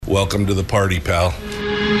Welcome to the party, pal.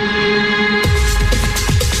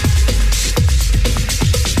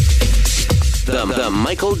 The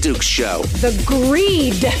Michael Dukes Show. The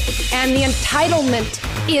greed and the entitlement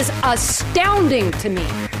is astounding to me.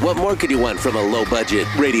 What more could you want from a low-budget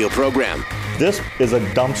radio program? This is a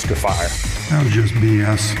dumpster fire. That was just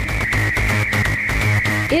BS.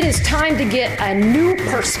 It is time to get a new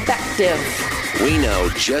perspective. We know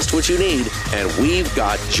just what you need, and we've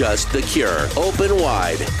got just the cure. Open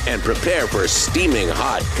wide and prepare for a steaming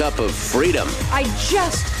hot cup of freedom. I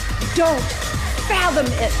just don't fathom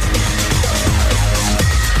it.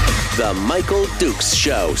 The Michael Dukes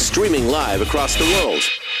Show, streaming live across the world.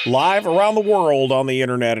 Live around the world on the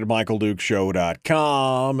internet at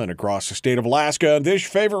michaeldukeshow.com and across the state of Alaska on this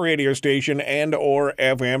favorite radio station and or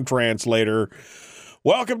FM translator.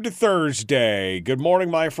 Welcome to Thursday. Good morning,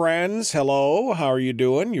 my friends. Hello. How are you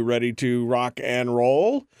doing? You ready to rock and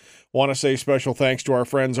roll? Want to say special thanks to our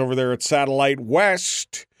friends over there at Satellite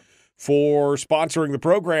West for sponsoring the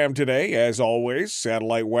program today. As always,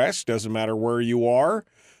 Satellite West, doesn't matter where you are,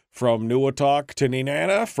 from Nuwatak to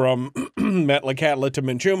Nenana, from Metlakatla to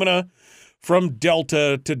Minchumina, from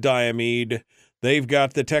Delta to Diomede. They've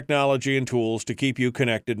got the technology and tools to keep you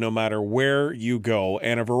connected no matter where you go,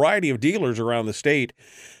 and a variety of dealers around the state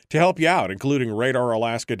to help you out, including Radar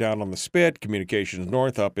Alaska down on the Spit, Communications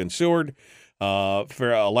North up in Seward,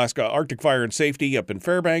 Alaska Arctic Fire and Safety up in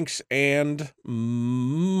Fairbanks, and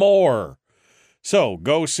more. So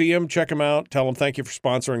go see them, check them out, tell them thank you for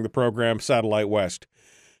sponsoring the program, Satellite West.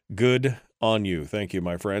 Good on you. Thank you,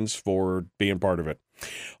 my friends, for being part of it.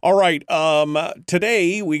 All right.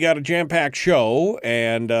 Today we got a jam-packed show,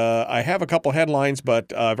 and I have a couple headlines,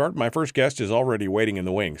 but my first guest is already waiting in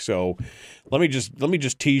the wings. So let me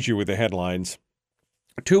just tease you with the headlines.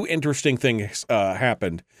 Two interesting things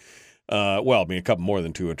happened. A couple more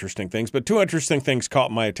than two interesting things, but two interesting things caught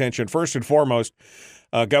my attention. First and foremost,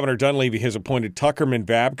 Governor Dunleavy has appointed Tuckerman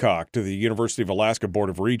Babcock to the University of Alaska Board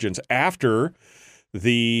of Regents after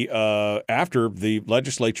the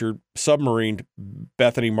legislature submarined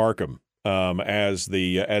Bethany Markham as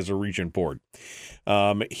a regent board.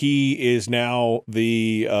 He is now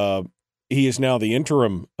the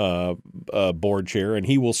interim board chair, and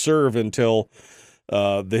he will serve until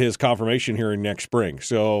his confirmation hearing next spring.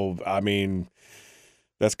 So I mean,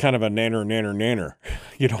 that's kind of a nanner.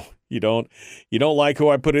 You don't like who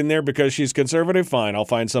I put in there because she's conservative? Fine, I'll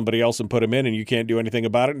find somebody else and put him in, and you can't do anything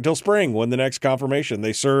about it until spring when the next confirmation.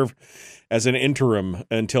 They serve as an interim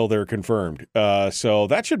until they're confirmed. So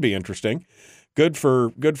that should be interesting. Good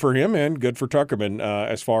for him and good for Tuckerman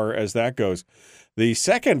as far as that goes. The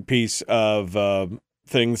second piece of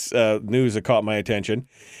news that caught my attention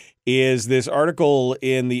is this article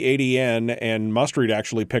in the ADN, and Must Read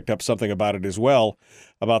actually picked up something about it as well,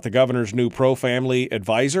 about the governor's new pro-family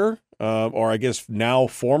advisor, or I guess now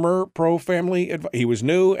former pro-family. He was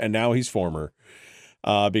new, and now he's former,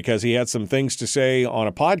 because he had some things to say on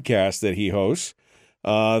a podcast that he hosts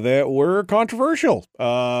that were controversial.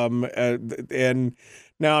 And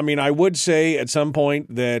now, I mean, I would say at some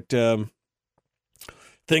point that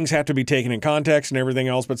things have to be taken in context and everything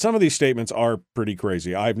else, but some of these statements are pretty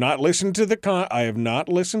crazy. I have not listened to the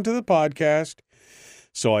podcast,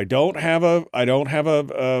 so I don't have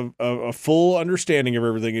a full understanding of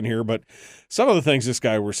everything in here. But some of the things this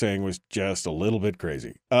guy was saying was just a little bit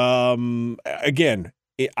crazy. Again,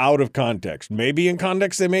 out of context. Maybe in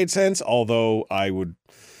context they made sense, although I would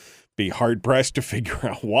be hard pressed to figure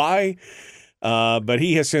out why. But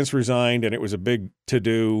he has since resigned, and it was a big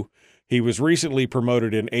to-do. He was recently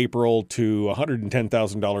promoted in April to a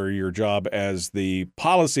 $110,000 a year job as the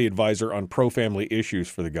policy advisor on pro-family issues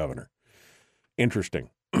for the governor. Interesting.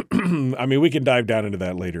 I mean, we can dive down into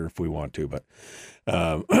that later if we want to, but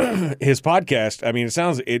his podcast, I mean,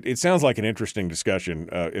 it sounds like an interesting discussion,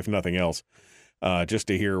 if nothing else, just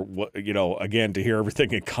to hear to hear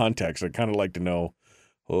everything in context. I'd kind of like to know,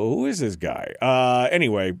 who is this guy?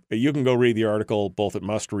 Anyway, you can go read the article both at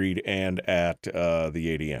Must Read and at the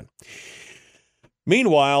ADN.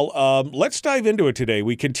 Meanwhile, let's dive into it today.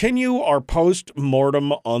 We continue our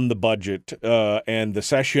post-mortem on the budget and the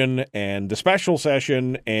session and the special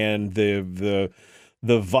session and the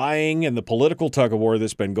vying and the political tug-of-war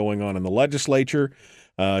that's been going on in the legislature.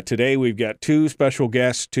 Today, we've got two special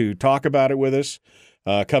guests to talk about it with us.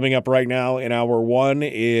 Coming up right now in hour one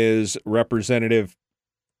is Representative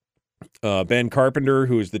Ben Carpenter,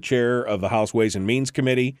 who is the chair of the House Ways and Means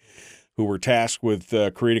Committee, who were tasked with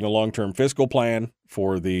creating a long-term fiscal plan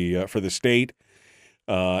for the state.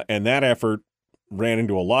 And that effort ran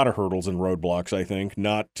into a lot of hurdles and roadblocks, I think,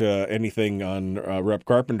 not anything on Rep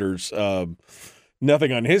Carpenter's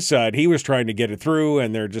nothing on his side. He was trying to get it through,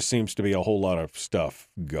 and there just seems to be a whole lot of stuff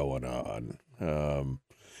going on.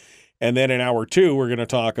 And then in hour 2, we're going to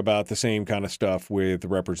talk about the same kind of stuff with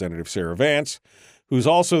Representative Sarah Vance, who's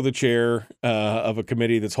also the chair of a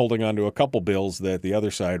committee that's holding on to a couple bills that the other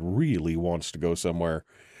side really wants to go somewhere.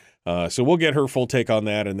 So we'll get her full take on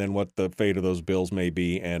that and then what the fate of those bills may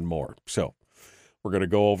be and more. So we're going to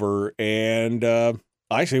go over and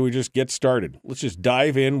I say we just get started. Let's just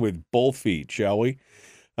dive in with both feet, shall we?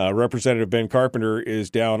 Representative Ben Carpenter is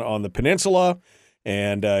down on the peninsula.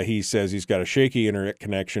 And he says he's got a shaky internet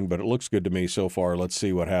connection, but it looks good to me so far. Let's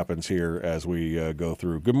see what happens here as we go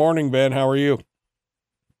through. Good morning, Ben. How are you?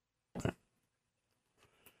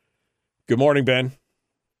 Good morning, Ben.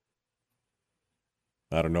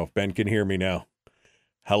 I don't know if Ben can hear me now.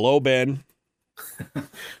 Hello, Ben.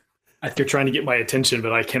 I think you're trying to get my attention,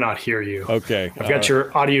 but I cannot hear you. Okay. I've got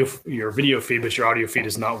your video feed, but your audio feed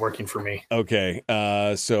is not working for me. Okay.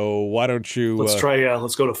 So why don't you let's try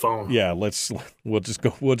let's go to phone. Yeah, we'll just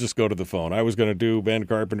go to the phone. I was going to do Ben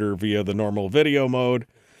Carpenter via the normal video mode,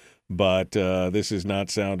 but this is not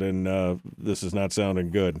sounding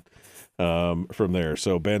good from there.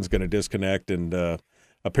 So Ben's going to disconnect, and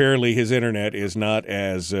apparently his internet is not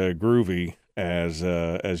as groovy as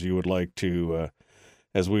you would like to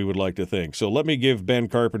as we would like to think. So let me give Ben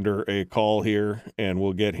Carpenter a call here, and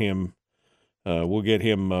we'll get him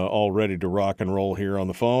all ready to rock and roll here on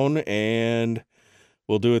the phone, and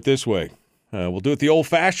we'll do it this way. We'll do it the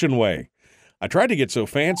old-fashioned way. I tried to get so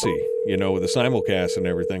fancy, with the simulcast and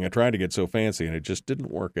everything. I tried to get so fancy, and it just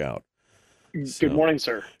didn't work out. Good morning,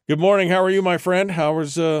 sir. Good morning. How are you, my friend? How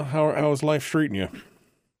is life treating you?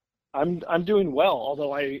 I'm doing well,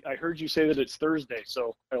 although I heard you say that it's Thursday,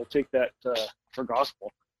 so I'll take that for gospel.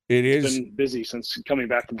 It's been busy since coming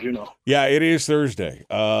back from Juneau. Yeah, it is Thursday.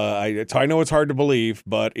 I know it's hard to believe,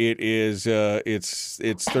 but it is. It's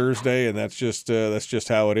Thursday, and that's just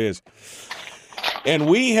how it is. And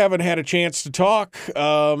we haven't had a chance to talk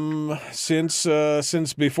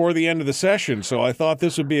since before the end of the session, so I thought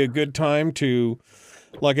this would be a good time to,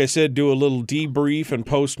 like I said, do a little debrief and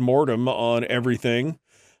post-mortem on everything.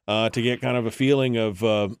 To get kind of a feeling of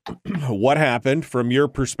what happened from your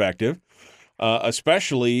perspective,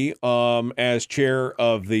 especially as chair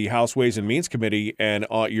of the House Ways and Means Committee and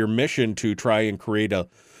your mission to try and create a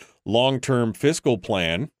long-term fiscal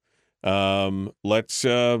plan. Let's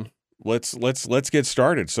get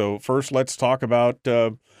started. So first, let's talk about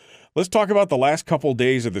the last couple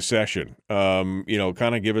days of the session. Kind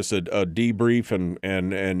of give us a debrief and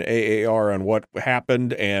AAR on what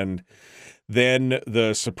happened, and then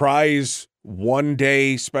the surprise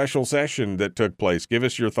one-day special session that took place. Give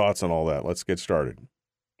us your thoughts on all that. Let's get started.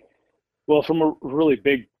 Well, from a really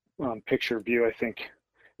big picture view, I think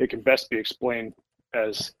it can best be explained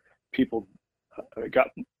as people got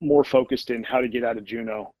more focused in how to get out of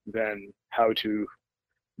Juneau than how to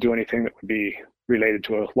do anything that would be related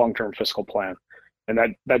to a long-term fiscal plan. And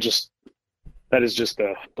that is just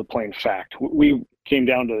the plain fact. We came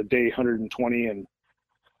down to day 120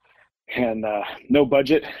 and no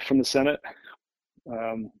budget from the Senate.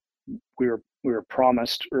 We were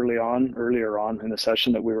promised earlier on in the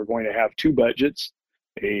session that we were going to have two budgets,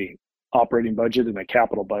 a operating budget and a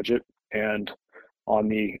capital budget. And on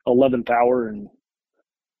the 11th hour and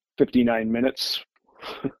 59 minutes,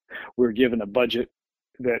 we were given a budget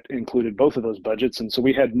that included both of those budgets. And so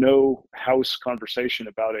we had no House conversation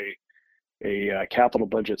about a capital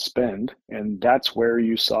budget spend. And that's where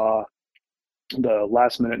you saw the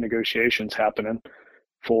last minute negotiations happening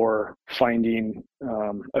for finding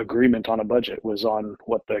agreement on a budget, was on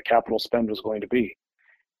what the capital spend was going to be.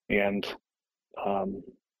 And the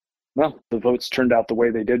votes turned out the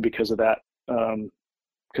way they did because of that,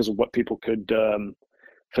 because of what people could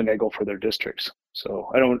finagle for their districts. So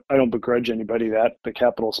I don't begrudge anybody that. The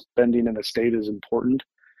capital spending in the state is important,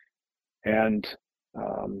 and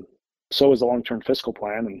so is the long-term fiscal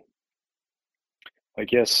plan. And I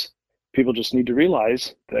guess people just need to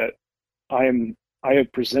realize that I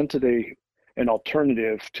have presented an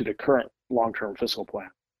alternative to the current long-term fiscal plan.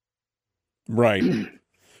 Right.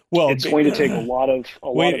 Well, it's going to take a lot of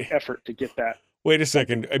effort to get that. Wait a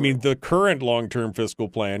second. I mean, the current long-term fiscal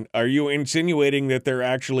plan, are you insinuating that there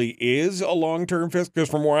actually is a long-term fiscal? Because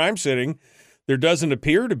from where I'm sitting, there doesn't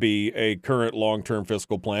appear to be a current long-term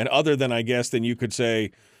fiscal plan, other than, I guess, then you could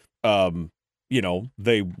say,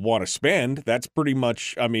 they want to spend. That's pretty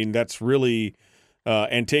much, that's really,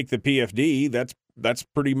 and take the PFD, that's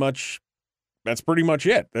pretty much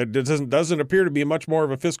it. That doesn't appear to be much more of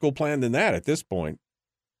a fiscal plan than that at this point.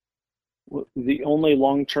 Well, the only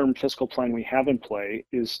long-term fiscal plan we have in play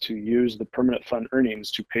is to use the permanent fund earnings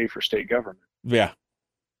to pay for state government. Yeah.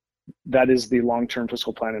 That is the long-term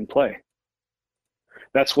fiscal plan in play.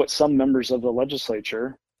 That's what some members of the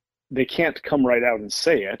legislature, they can't come right out and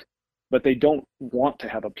say it, but they don't want to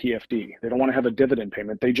have a PFD. They don't want to have a dividend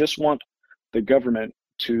payment. They just want the government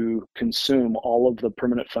to consume all of the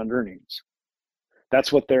permanent fund earnings.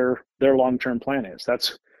 That's what their long-term plan is.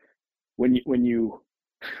 That's when you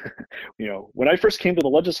when I first came to the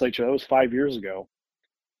legislature, that was 5 years ago,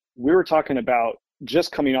 we were talking about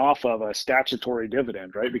just coming off of a statutory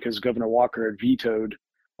dividend, right? Because Governor Walker had vetoed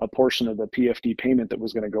a portion of the PFD payment that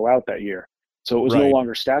was going to go out that year. So it was no Right.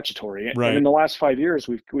 longer statutory. Right. And in the last 5 years,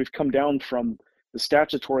 we've come down from the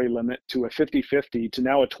statutory limit to a 50-50 to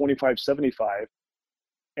now a 25-75.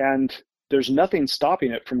 And there's nothing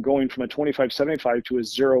stopping it from going from a 25-75 to a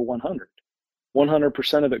 0-100.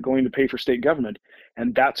 100% of it going to pay for state government.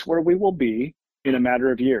 And that's where we will be in a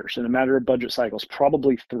matter of years, in a matter of budget cycles,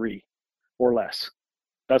 probably 3 or less.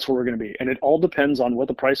 That's where we're going to be. And it all depends on what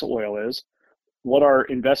the price of oil is, what our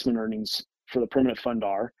investment earnings for the permanent fund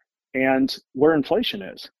are, and where inflation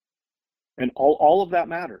is. And all of that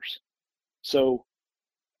matters. So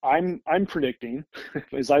I'm predicting,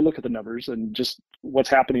 as I look at the numbers and just what's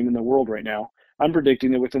happening in the world right now, I'm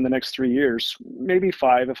predicting that within the next 3 years, maybe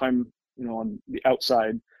 5 if I'm on the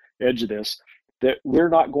outside edge of this, that we're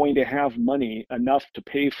not going to have money enough to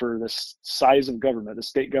pay for this size of government, the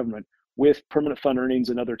state government, with permanent fund earnings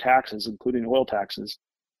and other taxes, including oil taxes.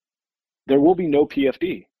 There will be no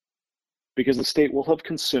PFD because the state will have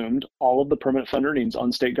consumed all of the permanent fund earnings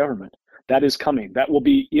on state government. That is coming. That will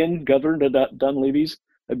be in Governor Dunleavy's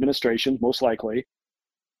administration, most likely,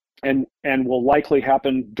 and will likely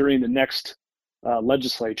happen during the next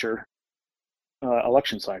legislature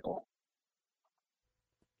election cycle.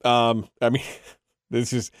 I mean,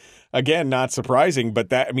 this is, again, not surprising,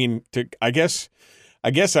 but I guess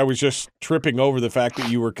I was just tripping over the fact that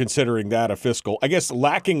you were considering that a fiscal. I guess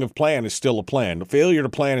lacking of plan is still a plan. Failure to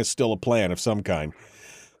plan is still a plan of some kind.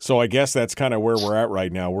 So I guess that's kind of where we're at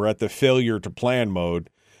right now. We're at the failure to plan mode.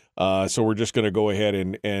 So we're just going to go ahead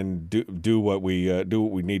and do what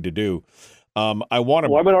we need to do. I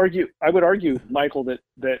would argue, Michael,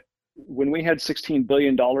 that when we had $16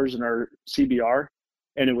 billion in our CBR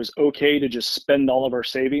and it was okay to just spend all of our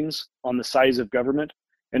savings on the size of government,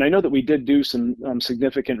 and I know that we did do some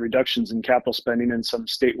significant reductions in capital spending and some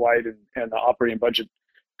statewide and the operating budget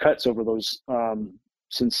cuts over those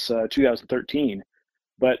since 2013.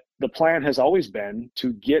 But the plan has always been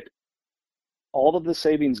to get all of the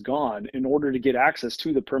savings gone in order to get access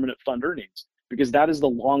to the permanent fund earnings, because that is the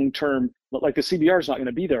long-term, like the CBR is not going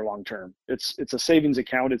to be there long-term. It's a savings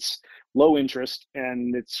account, it's low interest,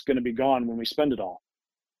 and it's going to be gone when we spend it all.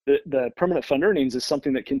 The permanent fund earnings is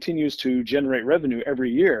something that continues to generate revenue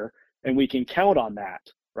every year, and we can count on that,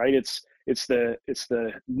 right? It's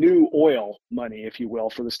the new oil money, if you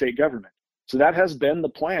will, for the state government. So that has been the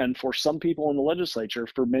plan for some people in the legislature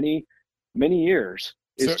for many, many years,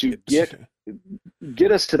 is to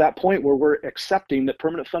get us to that point where we're accepting that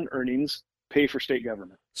permanent fund earnings pay for state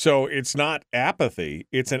government. So it's not apathy.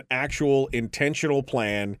 It's an actual intentional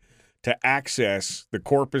plan to access the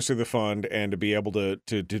corpus of the fund and to be able to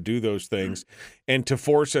do those things and to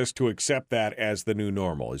force us to accept that as the new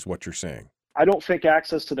normal is what you're saying. I don't think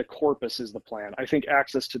access to the corpus is the plan. I think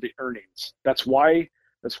access to the earnings. That's why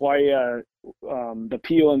the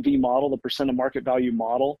POMV model, the percent of market value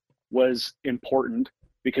model, was important,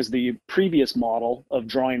 because the previous model of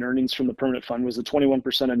drawing earnings from the permanent fund was the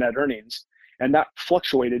 21% of net earnings, and that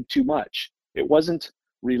fluctuated too much. It wasn't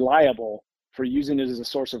reliable for using it as a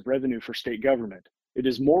source of revenue for state government. It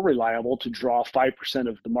is more reliable to draw 5%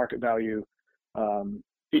 of the market value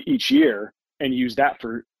each year and use that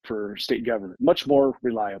for state government. Much more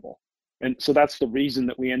reliable. And so that's the reason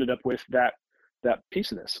that we ended up with that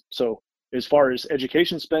piece of this. So as far as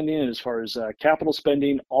education spending and as far as capital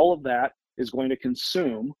spending, all of that is going to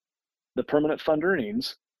consume the permanent fund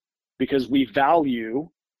earnings, because we value,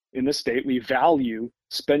 in this state, we value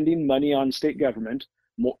spending money on state government,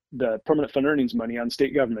 the permanent fund earnings money on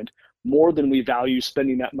state government, more than we value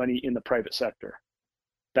spending that money in the private sector.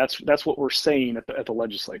 That's what we're saying at the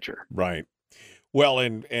legislature. Right. Well,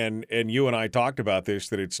 and you and I talked about this,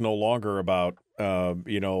 that it's no longer about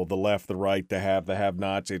the left, the right, the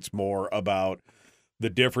have-nots. It's more about the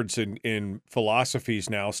difference in philosophies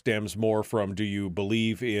now stems more from, do you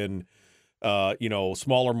believe in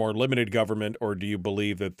smaller, more limited government, or do you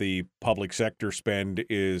believe that the public sector spend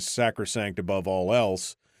is sacrosanct above all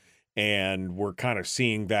else? And we're kind of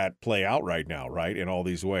seeing that play out right now, right, in all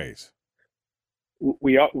these ways.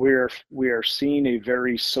 We are seeing a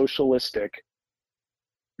very socialistic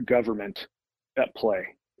government at play.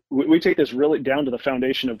 we take this really down to the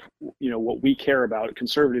foundation of, what we care about.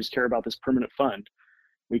 Conservatives care about this permanent fund.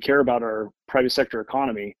 We care about our private sector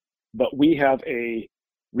economy, but we have a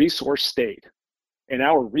resource state, and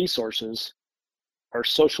our resources are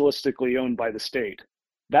socialistically owned by the state.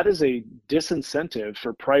 That is a disincentive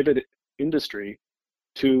for private industry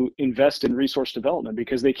to invest in resource development,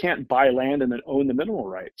 because they can't buy land and then own the mineral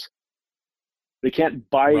rights. They can't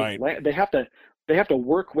buy land. They have to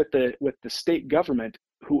work with the state government,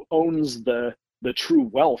 who owns the true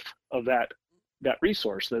wealth of that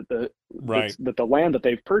resource, that the land that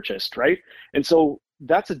they've purchased, right? And so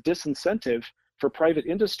that's a disincentive for private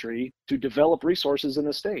industry to develop resources in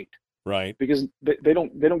the state, right? Because they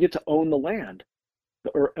don't get to own the land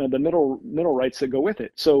or the mineral rights that go with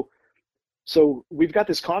it. So we've got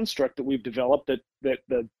this construct that we've developed that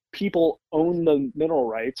the people own the mineral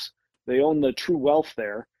rights, they own the true wealth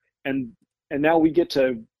there, and now we get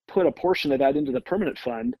to put a portion of that into the permanent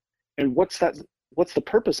fund. And what's the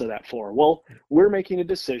purpose of that for? Well, we're making a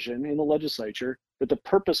decision in the legislature that the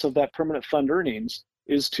purpose of that permanent fund earnings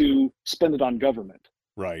is to spend it on government.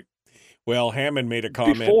 Right. Well, Hammond made a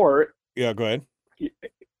comment. Yeah, go ahead.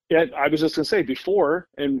 Yeah, I was just going to say before,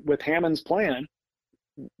 and with Hammond's plan,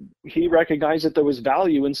 he recognized that there was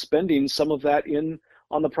value in spending some of that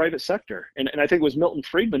on the private sector. And I think it was Milton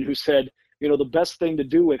Friedman who said, the best thing to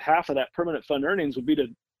do with half of that permanent fund earnings would be to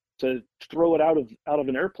throw it out of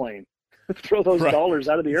an airplane, throw those dollars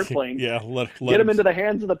out of the airplane. Yeah, get them into the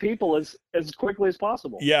hands of the people as quickly as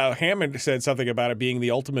possible. Yeah, Hammond said something about it being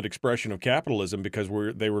the ultimate expression of capitalism, because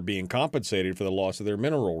they were being compensated for the loss of their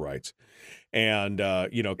mineral rights. And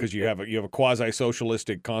because you have a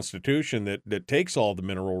quasi-socialistic constitution that takes all the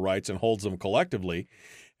mineral rights and holds them collectively.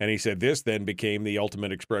 And he said this then became the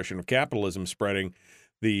ultimate expression of capitalism, spreading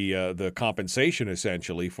the compensation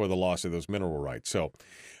essentially for the loss of those mineral rights. So,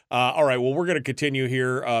 all right, well, we're going to continue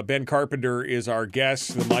here. Ben Carpenter is our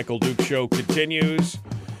guest. The Michael Duke Show continues.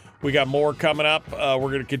 We got more coming up.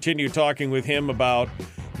 We're going to continue talking with him about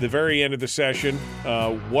the very end of the session,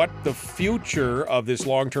 what the future of this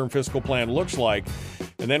long-term fiscal plan looks like,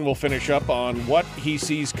 and then we'll finish up on what he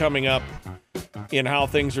sees coming up in how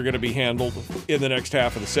things are going to be handled in the next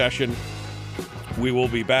half of the session. We will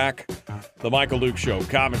be back. The Michael Duke Show,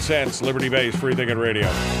 common sense, liberty-based, free-thinking radio.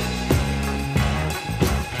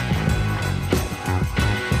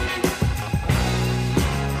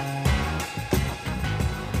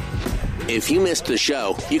 If you missed the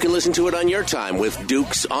show, you can listen to it on your time with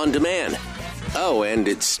Dukes On Demand. Oh, and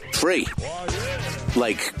it's free.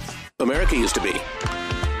 Like America used to be.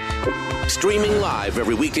 Streaming live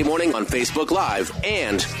every weekday morning on Facebook Live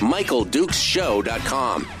and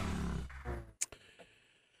MichaelDukesShow.com.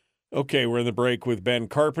 Okay, we're in the break with Ben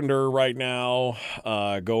Carpenter right now,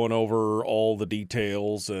 going over all the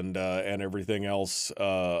details and everything else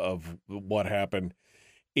of what happened.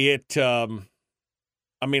 I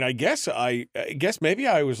guess maybe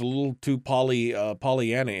I was a little too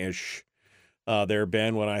Pollyanna-ish there,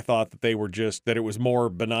 Ben, when I thought that that it was more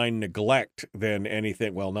benign neglect than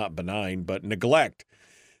anything. Well, not benign, but neglect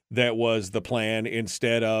that was the plan,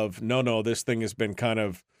 instead of, no, this thing has been kind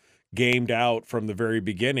of gamed out from the very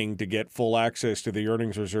beginning to get full access to the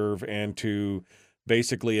earnings reserve and to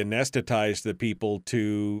basically anesthetize the people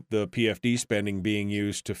to the PFD spending being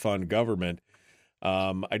used to fund government.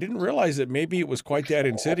 I didn't realize that maybe it was quite that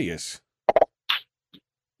insidious.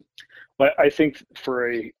 But I think for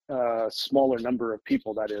a smaller number of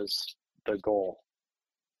people, that is the goal.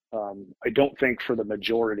 I don't think for the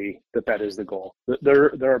majority that is the goal.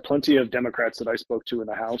 There are plenty of Democrats that I spoke to in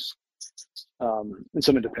the House, and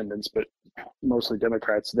some independents, but mostly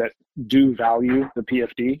Democrats, that do value the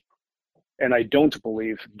PFD. And I don't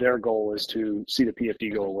believe their goal is to see the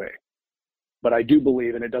PFD go away. But I do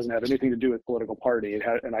believe, and it doesn't have anything to do with political party.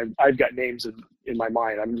 I've got names in my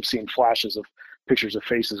mind. I'm seeing flashes of pictures of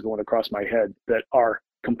faces going across my head that are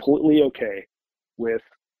completely okay with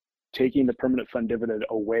taking the permanent fund dividend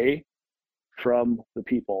away from the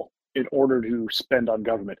people in order to spend on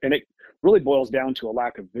government. And it really boils down to a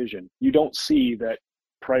lack of vision. You don't see that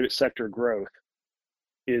private sector growth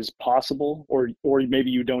is possible, or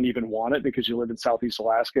maybe you don't even want it because you live in Southeast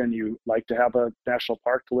Alaska and you like to have a national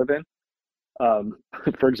park to live in.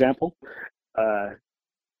 For example,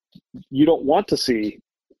 you don't want to see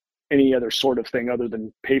any other sort of thing other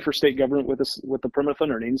than pay for state government with the permanent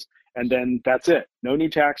fund earnings, and then that's it. No new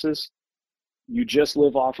taxes. You just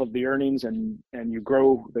live off of the earnings, and you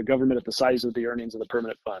grow the government at the size of the earnings of the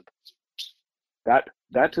permanent fund. That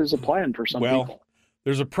is a plan for some people.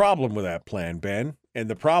 There's a problem with that plan, Ben, and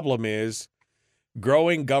the problem is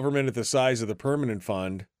growing government at the size of the permanent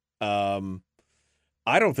fund.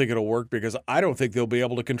 I don't think it'll work because I don't think they'll be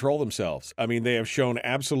able to control themselves. I mean, they have shown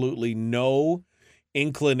absolutely no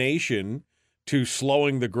inclination to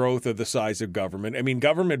slowing the growth of the size of government. I mean,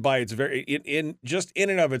 government by its very in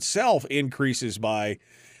and of itself increases by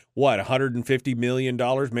what, $150 million,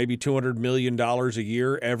 maybe $200 million a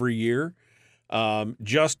year every year.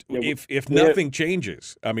 If nothing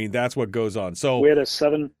changes, I mean, that's what goes on. So we had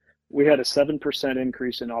a 7%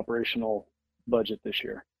 increase in operational budget this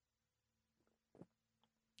year.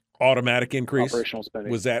 Automatic increase? Operational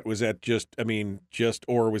spending. Was that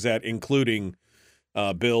or was that including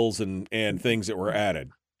bills and things that were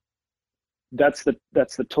added? That's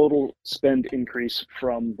the total spend increase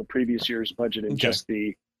from the previous year's budget and just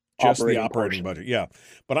the operating budget. Yeah.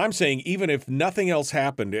 But I'm saying even if nothing else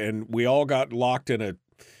happened and we all got locked in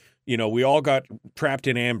we all got trapped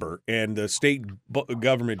in amber and the state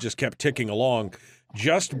government just kept ticking along,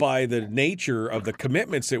 just by the nature of the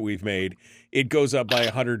commitments that we've made, it goes up by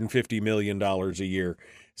 $150 million a year.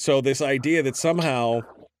 So this idea that somehow,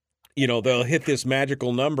 they'll hit this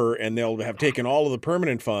magical number and they'll have taken all of the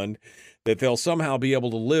permanent fund, that they'll somehow be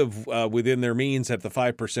able to live within their means at the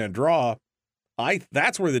 5% draw,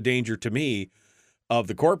 that's where the danger to me of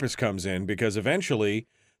the corpus comes in, because eventually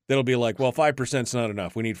they'll be like, well, 5% is not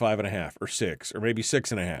enough. We need 5.5 or 6 or maybe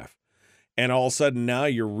 6.5. And all of a sudden now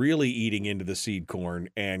you're really eating into the seed corn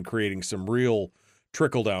and creating some real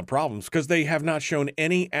trickle-down problems because they have not shown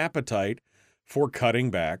any appetite for cutting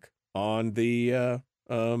back on the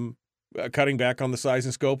size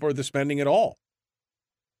and scope or the spending at all.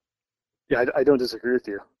 Yeah, I don't disagree with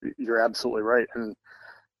you. You're absolutely right. And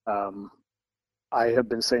I have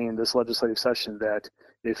been saying this legislative session that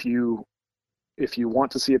if you want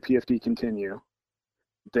to see a PFD continue,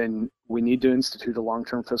 then we need to institute a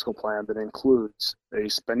long-term fiscal plan that includes a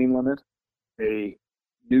spending limit, a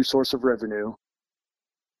new source of revenue,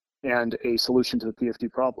 and a solution to the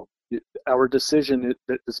PFD problem. Our decision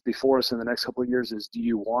that's before us in the next couple of years is, do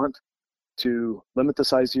you want to limit the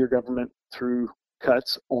size of your government through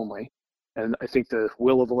cuts only? And I think the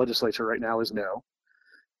will of the legislature right now is no.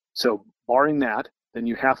 So barring that, then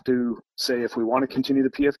you have to say, if we want to continue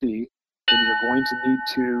the PFD, then you're going to need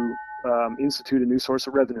to institute a new source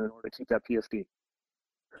of revenue in order to keep that PFD.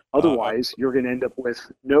 Otherwise, you're going to end up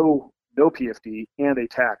with no PFD and a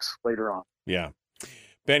tax later on. Yeah.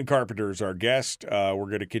 Ben Carpenter is our guest. We're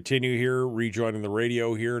going to continue here, rejoining the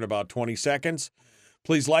radio here in about 20 seconds.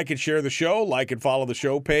 Please like and share the show. Like and follow the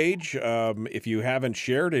show page. If you haven't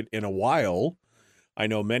shared it in a while, I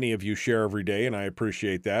know many of you share every day, and I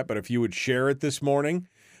appreciate that. But if you would share it this morning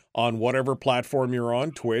on whatever platform you're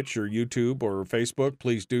on, Twitch or YouTube or Facebook,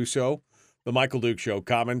 please do so. The Michael Duke Show,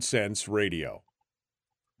 Common Sense Radio.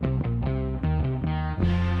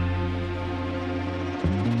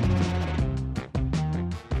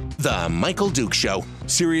 The Michael Duke Show.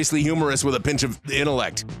 Seriously humorous with a pinch of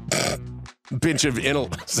intellect.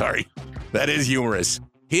 Sorry. That is humorous.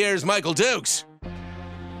 Here's Michael Dukes.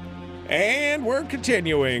 And we're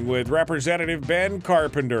continuing with Representative Ben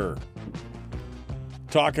Carpenter.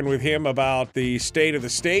 Talking with him about the state of the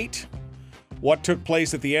state, what took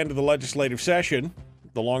place at the end of the legislative session,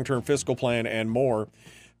 the long-term fiscal plan, and more.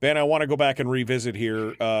 Ben, I want to go back and revisit here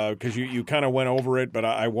because you kind of went over it, but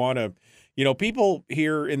I want to, people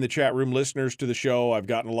here in the chat room, listeners to the show, I've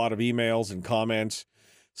gotten a lot of emails and comments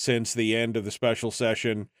since the end of the special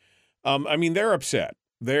session. They're upset.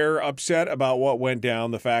 They're upset about what went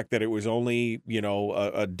down, the fact that it was only,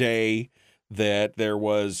 a day that there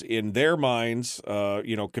was, in their minds,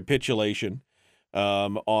 capitulation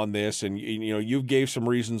on this. And, you gave some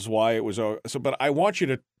reasons why it was. But I want you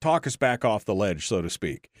to talk us back off the ledge, so to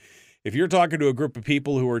speak. If you're talking to a group of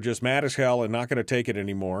people who are just mad as hell and not going to take it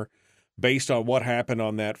anymore based on what happened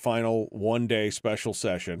on that final one-day special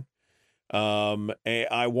session,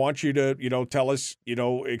 I want you to, tell us,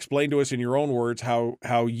 explain to us in your own words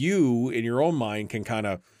how you, in your own mind, can kind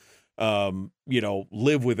of,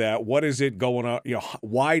 live with that. What is it going on?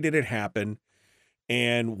 Why did it happen?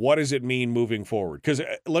 And what does it mean moving forward? Because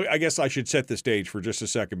I guess I should set the stage for just a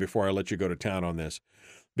second before I let you go to town on this.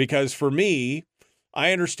 Because for me,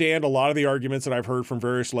 I understand a lot of the arguments that I've heard from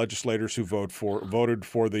various legislators who voted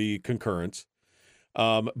for the concurrence.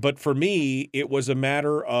 But for me, it was a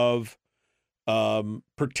matter of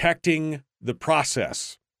protecting the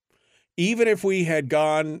process. Even if we had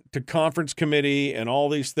gone to conference committee and all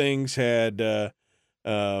these things had,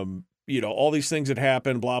 all these things had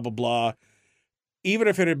happened, blah, blah, blah. Even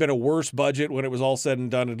if it had been a worse budget when it was all said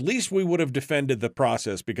and done, at least we would have defended the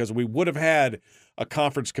process because we would have had a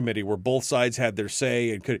conference committee where both sides had their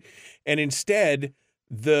say and instead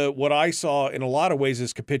what I saw in a lot of ways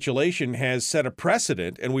is capitulation has set a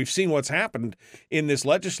precedent, and we've seen what's happened in this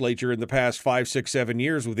legislature in the past 5, 6, 7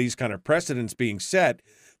 years with these kind of precedents being set.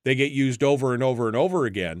 They get used over and over and over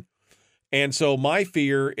again. And so my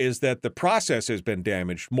fear is that the process has been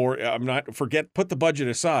damaged. Put the budget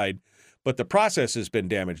aside, but the process has been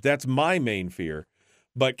damaged. That's my main fear.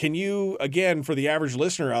 But can you, again, for the average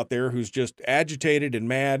listener out there who's just agitated and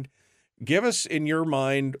mad, give us in your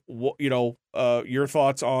mind, your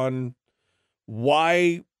thoughts on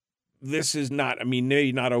why this is not,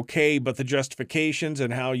 maybe not okay, but the justifications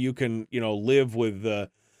and how you can, live with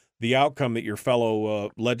the outcome that your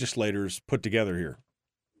fellow legislators put together here.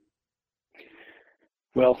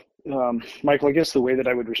 Well, Michael, I guess the way that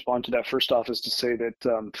I would respond to that first off is to say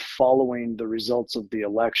that following the results of the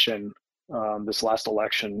election, this last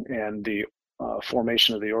election, and the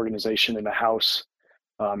formation of the organization in the House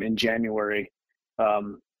in January,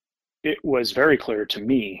 it was very clear to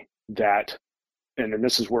me that, and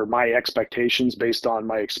this is where my expectations based on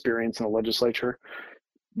my experience in the legislature,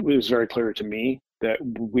 it was very clear to me that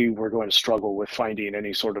we were going to struggle with finding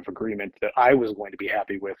any sort of agreement that I was going to be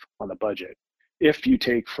happy with on the budget. If you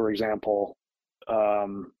take, for example,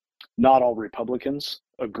 not all Republicans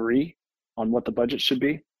agree on what the budget should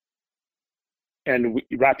be, and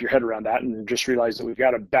you wrap your head around that and just realize that we've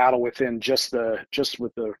got a battle within just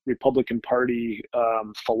with the Republican Party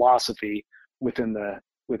philosophy within the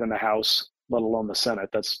House, let alone the Senate.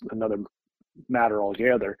 That's another matter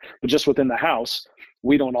altogether. But just within the House,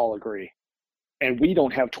 we don't all agree. And we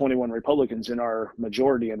don't have 21 Republicans in our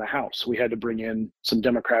majority in the House. We had to bring in some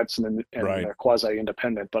Democrats and Right. a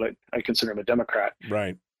quasi-independent, but I consider him a Democrat,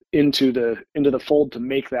 Right. into the fold to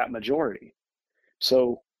make that majority.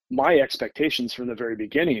 So my expectations from the very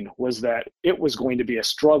beginning was that it was going to be a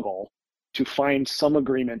struggle to find some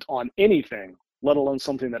agreement on anything, let alone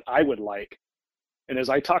something that I would like. And as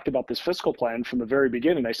I talked about this fiscal plan from the very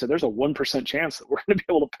beginning, I said there's a 1% chance that we're going to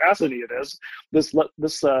be able to pass any of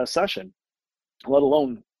this session, let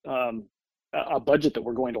alone a budget that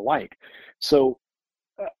we're going to like. So,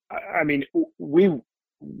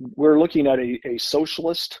 we're looking at a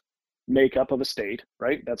socialist makeup of a state,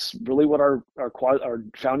 right? That's really what our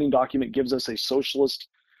founding document gives us, a socialist,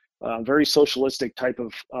 very socialistic type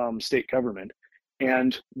of state government.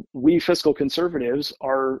 And we fiscal conservatives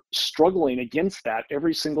are struggling against that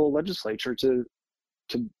every single legislature to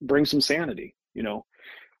bring some sanity,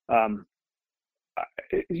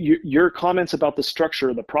 Your comments about the structure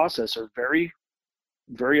of the process are very,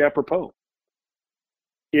 very apropos.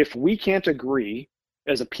 If we can't agree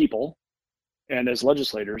as a people and as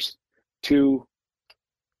legislators to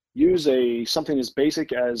use something as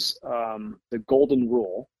basic as the golden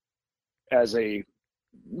rule as a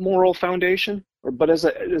moral foundation, but as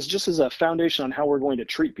just as a foundation on how we're going to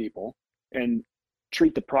treat people and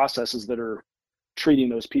treat the processes that are treating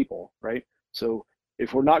those people, right? So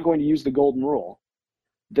if we're not going to use the golden rule,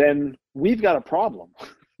 then we've got a problem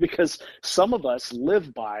because some of us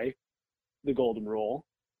live by the golden rule.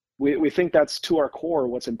 We think that's to our core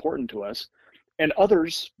what's important to us, and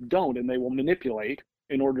others don't, and they will manipulate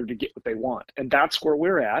in order to get what they want. And that's where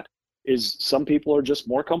we're at, is some people are just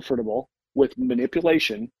more comfortable with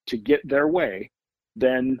manipulation to get their way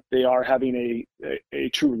than they are having a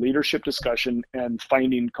true leadership discussion and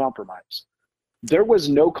finding compromise. There was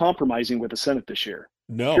no compromising with the Senate this year.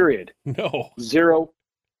 No. Period. No. Zero.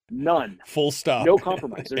 None. Full stop. No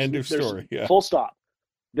compromise. End of story. Yeah. Full stop.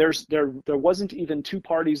 There wasn't even two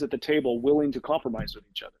parties at the table willing to compromise with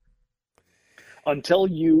each other. Until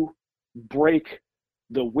you break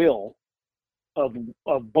the will of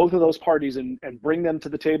both of those parties and bring them to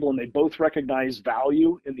the table, and they both recognize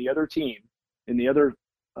value in the other team, in the other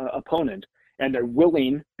opponent, and they're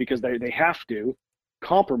willing, because they have to,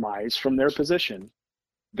 compromise from their position,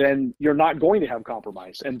 then you're not going to have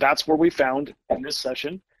compromise. And that's where we found in this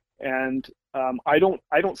session. And I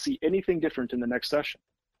don't see anything different in the next session.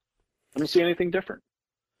 I don't see anything different.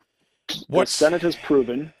 The Senate has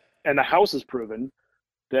proven, and the House has proven,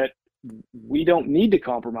 that we don't need to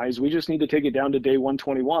compromise. We just need to take it down to day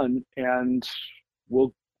 121, and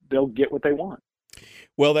they'll get what they want.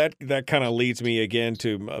 Well, that kind of leads me again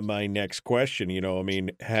to my next question.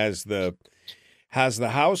 Has the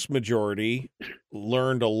House majority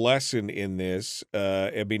learned a lesson in this?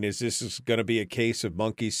 Is this going to be a case of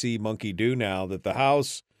monkey see, monkey do now, that the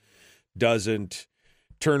House doesn't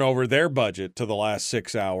turn over their budget to the last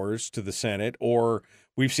 6 hours to the Senate? Or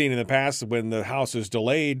we've seen in the past when the House is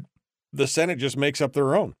delayed, the Senate just makes up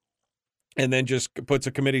their own and then just puts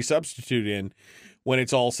a committee substitute in when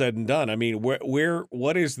it's all said and done.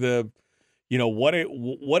 What is the,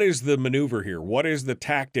 what is the maneuver here? What is the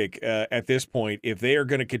tactic at this point if they are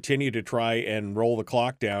going to continue to try and roll the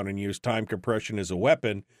clock down and use time compression as a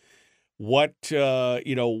weapon? What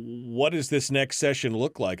does this next session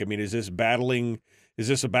look like? I mean, is this a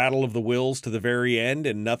battle of the wills to the very end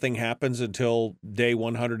and nothing happens until day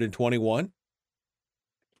 121?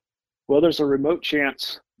 Well, there's a remote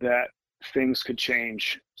chance that things could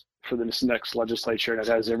change for this next legislature, and it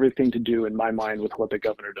has everything to do, in my mind, with what the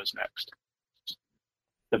governor does next.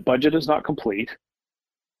 The budget is not complete.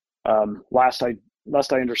 Last I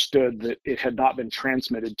understood that it had not been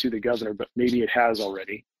transmitted to the governor, but maybe it has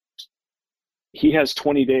already. He has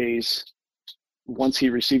 20 days once he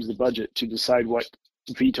receives the budget to decide what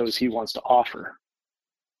vetoes he wants to offer.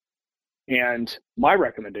 And my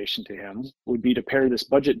recommendation to him would be to pare this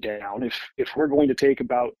budget down. If we're going to take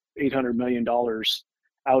about $800 million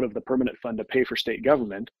out of the permanent fund to pay for state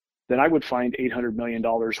government, then I would find $800 million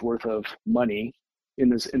worth of money in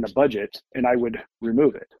the budget, and I would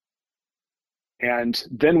remove it. And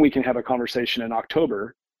then we can have a conversation in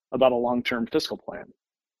October about a long-term fiscal plan.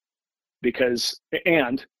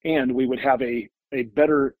 And we would have a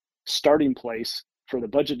better starting place for the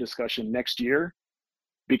budget discussion next year,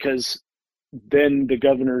 because then the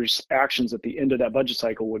governor's actions at the end of that budget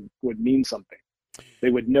cycle would mean something. They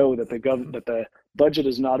would know that the budget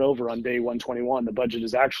is not over on day 121. The budget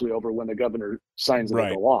is actually over when the governor signs it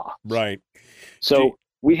into law. Right. So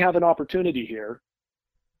we have an opportunity here,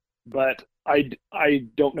 but I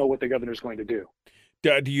don't know what the governor's going to do.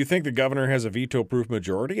 Do you think the governor has a veto-proof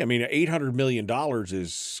majority? I mean, $800 million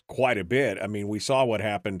is quite a bit. I mean, we saw what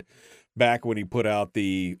happened back when he put out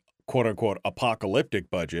the quote-unquote apocalyptic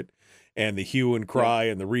budget and the hue and cry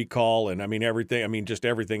and the recall and, I mean, everything. I mean, just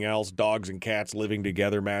everything else, dogs and cats living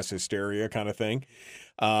together, mass hysteria kind of thing.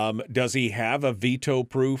 Does he have a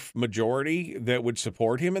veto-proof majority that would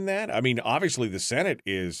support him in that? I mean, obviously the Senate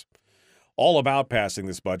is all about passing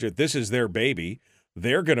this budget. This is their baby.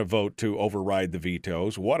 They're going to vote to override the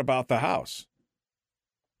vetoes. What about the House?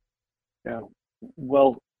 Yeah,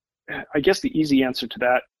 well, I guess the easy answer to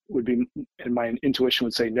that would be, and my intuition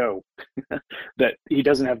would say no, that he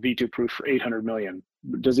doesn't have veto proof for 800 million.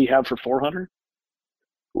 Does he have for 400?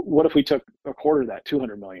 What if we took a quarter of that,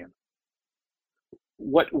 200 million?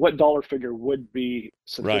 What dollar figure would be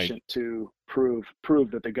sufficient to prove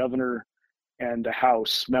that the governor and the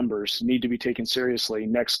House members need to be taken seriously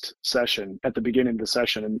next session, at the beginning of the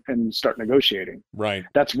session, and start negotiating? Right.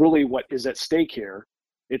 That's really what is at stake here.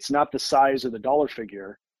 It's not the size of the dollar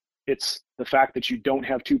figure. It's the fact that you don't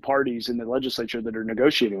have two parties in the legislature that are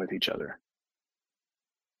negotiating with each other.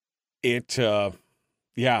 I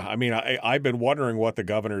mean, I've been wondering what the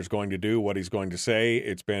governor is going to do, what he's going to say.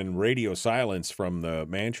 It's been radio silence from the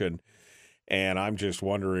mansion, and I'm just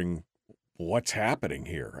wondering what's happening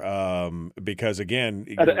here. Because again,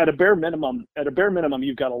 at a bare minimum,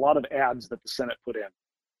 you've got a lot of ads that the Senate put in.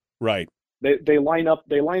 Right. They line up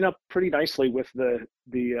pretty nicely with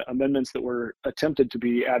the amendments that were attempted to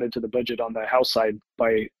be added to the budget on the House side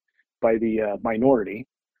by the minority.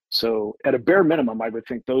 So at a bare minimum, I would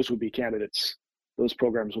think those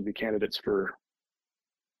programs would be candidates for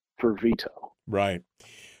veto. Right.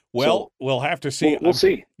 Well, we'll have to see. We'll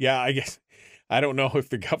see. Yeah, I guess I don't know if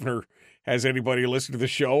the governor has anybody listen to the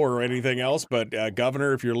show or anything else, but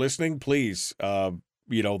Governor, if you're listening, please.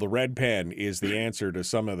 The red pen is the answer to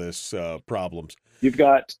some of this problems. You've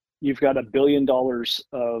got $1 billion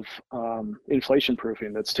of inflation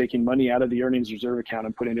proofing that's taking money out of the earnings reserve account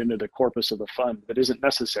and putting it into the corpus of the fund that isn't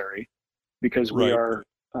necessary, because we are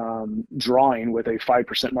drawing with a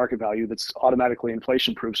 5% market value that's automatically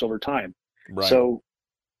inflation proofs over time. Right. So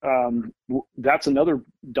that's another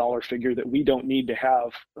dollar figure that we don't need to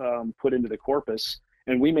have put into the corpus.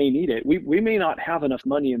 And we may need it. We may not have enough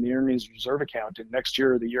money in the earnings reserve account in next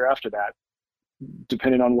year or the year after that,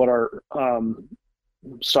 depending on what our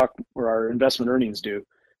stock or our investment earnings do,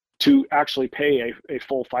 to actually pay a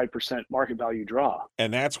full 5% market value draw.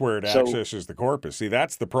 And that's where it accesses the corpus. See,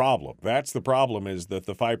 that's the problem. That's the problem, is that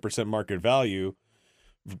the 5% market value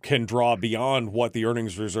can draw beyond what the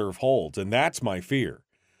earnings reserve holds. And that's my fear.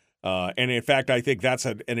 And in fact, I think that's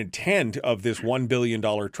an intent of this $1 billion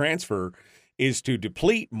transfer, is to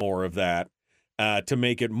deplete more of that, to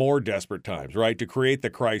make it more desperate times, right? To create the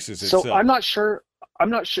crisis itself. So I'm not sure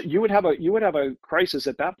you would have a crisis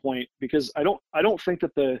at that point, because I don't think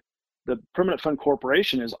that the Permanent Fund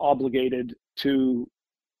Corporation is obligated to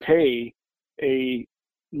pay a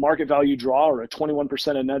market value draw or a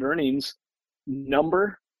 21% of net earnings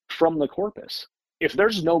number from the corpus. If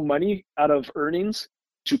there's no money out of earnings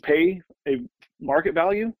to pay a market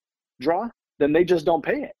value draw, then they just don't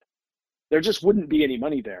pay it. There just wouldn't be any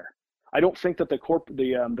money there. I don't think that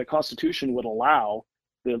the Constitution would allow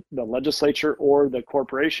the legislature or the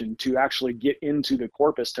corporation to actually get into the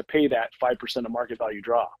corpus to pay that 5% of market value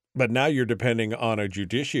draw. But now you're depending on a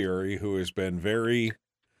judiciary who has been very,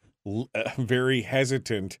 very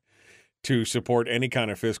hesitant to support any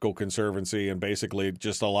kind of fiscal conservancy, and basically it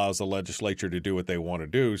just allows the legislature to do what they want to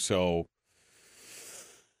do. So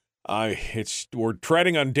we're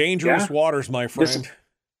treading on dangerous waters, my friend.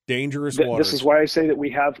 Dangerous waters. This is why I say that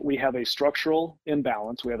we have a structural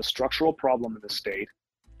imbalance. We have a structural problem in the state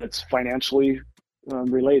that's financially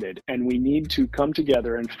related, and we need to come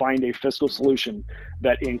together and find a fiscal solution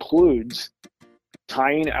that includes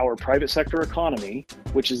tying our private sector economy,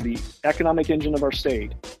 which is the economic engine of our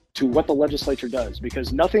state, to what the legislature does,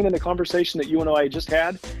 because nothing in the conversation that you and I just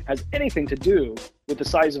had has anything to do with the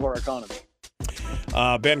size of our economy.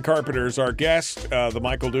 Ben Carpenter is our guest. The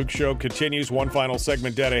Michael Dukes Show continues. One final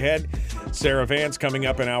segment dead ahead. Sarah Vance coming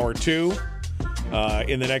up in hour 2.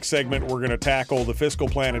 In the next segment, we're going to tackle the fiscal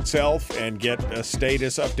plan itself and get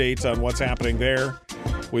status updates on what's happening there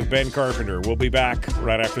with Ben Carpenter. We'll be back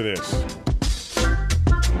right after this.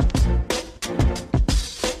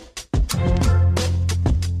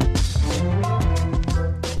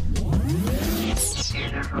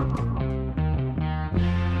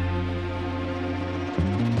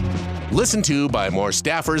 Listened to by more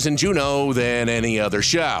staffers in Juneau than any other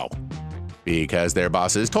show, because their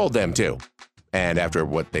bosses told them to. And after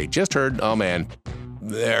what they just heard, oh man,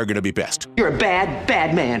 they're going to be pissed. You're a bad,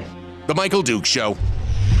 bad man. The Michael Dukes Show.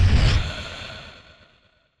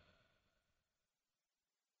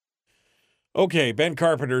 Okay, Ben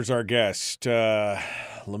Carpenter's our guest. Let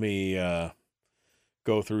me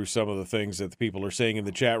go through some of the things that the people are saying in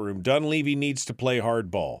the chat room. Dunleavy needs to play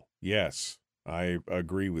hardball. Yes, I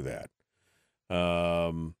agree with that.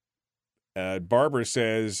 Barbara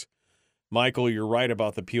says, Michael, you're right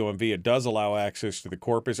about the POMV. It does allow access to the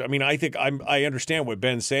corpus. I mean, I think I understand what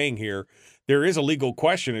Ben's saying here. There is a legal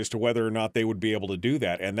question as to whether or not they would be able to do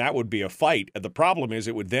that, and that would be a fight. The problem is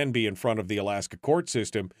it would then be in front of the Alaska court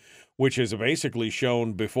system, which has basically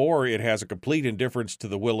shown before it has a complete indifference to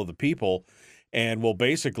the will of the people and will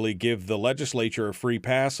basically give the legislature a free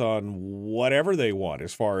pass on whatever they want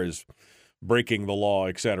as far as breaking the law,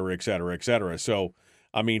 et cetera, et cetera, et cetera. So,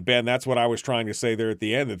 I mean, Ben, that's what I was trying to say there at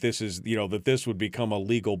the end, that this is, that this would become a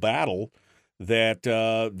legal battle that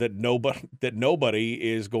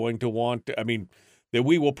nobody is going to want. I mean, that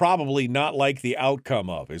we will probably not like the outcome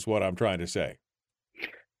of, is what I'm trying to say.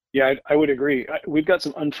 Yeah, I would agree. We've got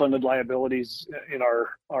some unfunded liabilities in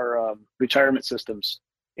our retirement systems,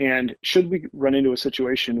 and should we run into a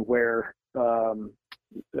situation where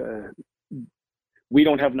we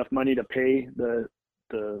don't have enough money to pay the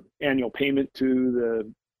annual payment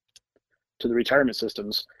to the retirement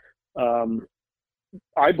systems,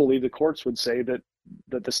 I believe the courts would say that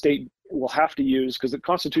the state will have to use, because the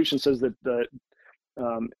Constitution says that the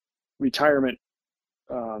retirement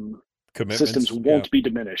systems won't be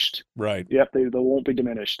diminished. Right. Yep, they won't be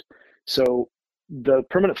diminished. So the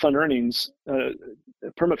permanent fund earnings,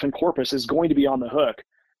 permanent fund corpus is going to be on the hook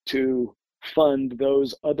to fund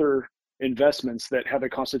those other investments that have a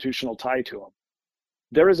constitutional tie to them.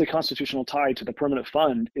 There is a constitutional tie to the permanent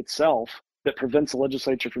fund itself that prevents the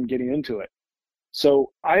legislature from getting into it.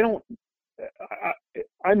 So I'm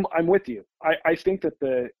with you. I think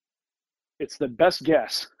that it's the best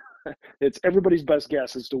guess. It's everybody's best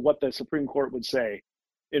guess as to what the Supreme Court would say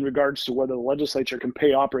in regards to whether the legislature can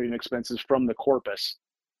pay operating expenses from the corpus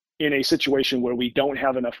in a situation where we don't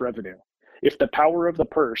have enough revenue. If the power of the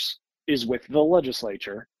purse is with the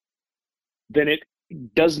legislature, then it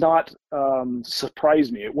does not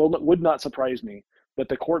surprise me. It would not surprise me that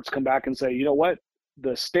the courts come back and say, you know what,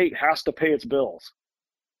 the state has to pay its bills.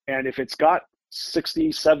 And if it's got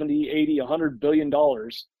 60, 70, 80, $100 billion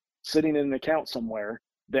sitting in an account somewhere,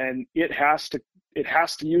 then it has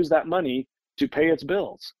to use that money to pay its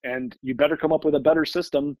bills. And you better come up with a better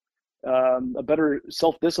system, a better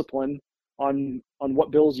self-discipline on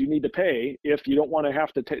what bills you need to pay if you don't want to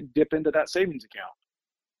have to dip into that savings account.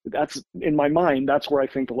 That's, in my mind, that's where I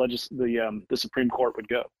think the Supreme Court would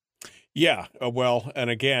go. Yeah, well, and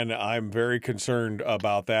again, I'm very concerned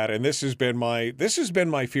about that, and this has been my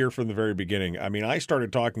fear from the very beginning. I mean, I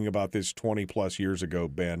started talking about this 20 plus years ago,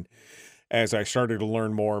 Ben, as I started to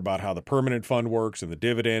learn more about how the permanent fund works and the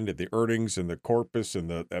dividend and the earnings and the corpus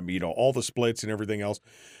and all the splits and everything else.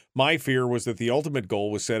 My fear was that the ultimate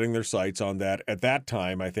goal was setting their sights on that, at that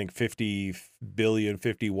time, I think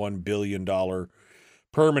 $51 billion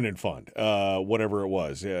permanent fund, whatever it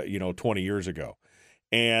was, 20 years ago.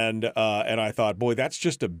 And I thought, boy, that's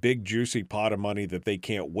just a big, juicy pot of money that they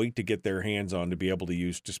can't wait to get their hands on to be able to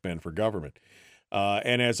use to spend for government.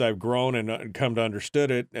 And as I've grown and come to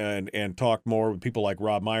understood it and talk more with people like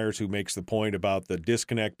Rob Myers, who makes the point about the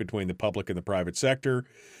disconnect between the public and the private sector,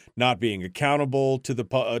 not being accountable to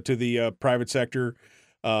the private sector,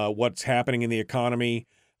 what's happening in the economy,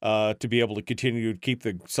 to be able to continue to keep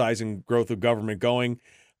the size and growth of government going.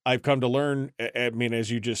 I've come to learn, I mean, as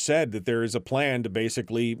you just said, that there is a plan to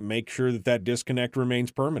basically make sure that that disconnect remains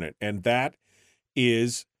permanent, and that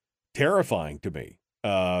is terrifying to me.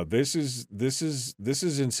 This is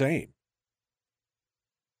insane.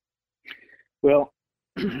 Well,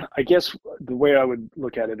 I guess the way I would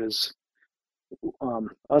look at it is,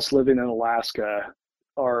 us living in Alaska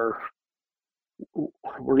we're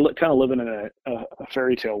kind of living in a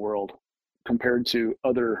fairy tale world compared to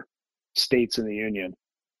other states in the union.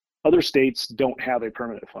 Other states don't have a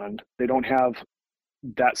permanent fund. They don't have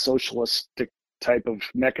that socialistic type of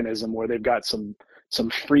mechanism where they've got some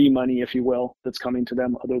free money, if you will, that's coming to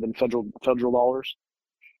them other than federal dollars.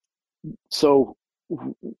 So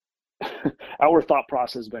our thought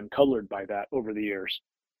process has been colored by that over the years,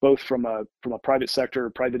 both from a private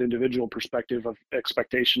sector, private individual perspective of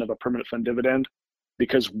expectation of a permanent fund dividend,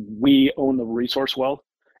 because we own the resource wealth.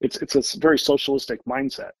 It's a very socialistic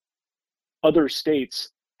mindset. Other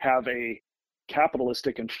states have a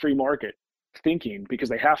capitalistic and free market thinking because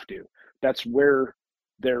they have to. That's where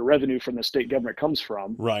their revenue from the state government comes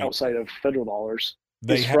from, right, outside of federal dollars.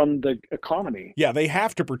 From the economy. Yeah, they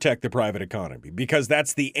have to protect the private economy because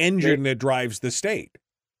that's the engine that drives the state.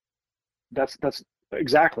 That's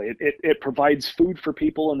exactly. It provides food for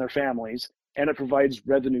people and their families, and it provides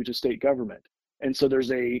revenue to state government. And so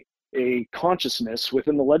there's a consciousness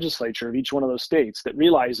within the legislature of each one of those states that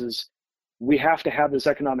realizes we have to have this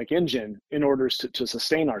economic engine in order to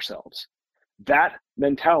sustain ourselves. That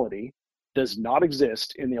mentality does not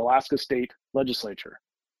exist in the Alaska state legislature.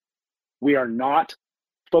 We are not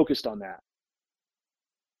focused on that.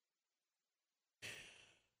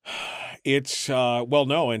 It's well,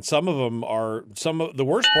 no, and some of them are. The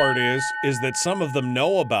worst part is that some of them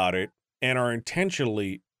know about it and are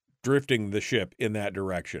intentionally drifting the ship in that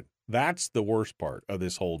direction. That's the worst part of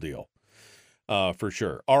this whole deal, for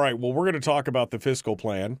sure. All right, well, we're going to talk about the fiscal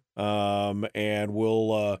plan, and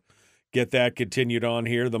we'll get that continued on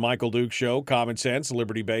here. The Michael Duke Show, common sense,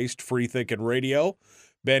 liberty-based, free-thinking radio.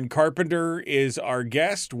 Ben Carpenter is our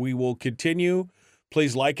guest. We will continue.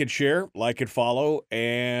 Please like and share, like and follow,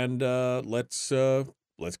 and let's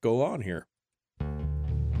go on here.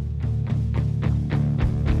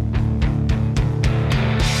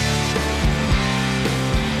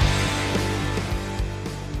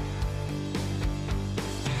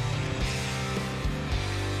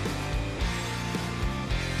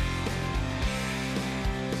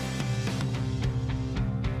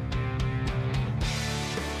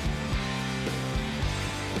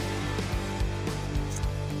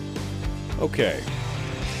 Okay.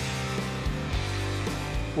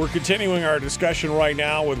 We're continuing our discussion right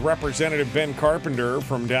now with Representative Ben Carpenter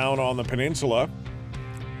from down on the peninsula.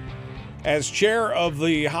 As chair of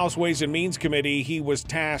the House Ways and Means Committee, he was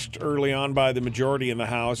tasked early on by the majority in the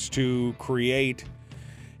House to create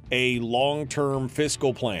a long-term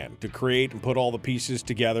fiscal plan, to create and put all the pieces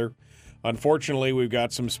together. Unfortunately, we've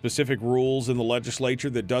got some specific rules in the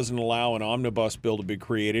legislature that doesn't allow an omnibus bill to be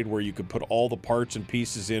created where you could put all the parts and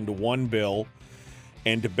pieces into one bill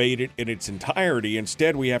and debate it in its entirety.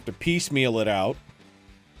 Instead, we have to piecemeal it out,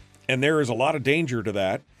 and there is a lot of danger to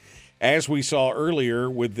that. As we saw earlier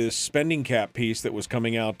with this spending cap piece that was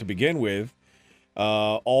coming out to begin with,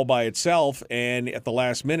 all by itself, and at the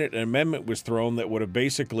last minute, an amendment was thrown that would have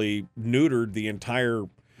basically neutered the entire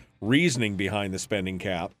reasoning behind the spending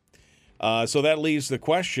cap. So that leaves the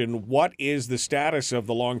question, what is the status of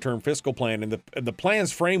the long-term fiscal plan? And the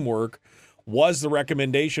plan's framework was the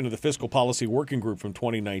recommendation of the Fiscal Policy Working Group from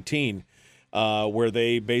 2019, where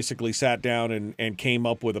they basically sat down and came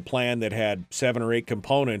up with a plan that had 7 or 8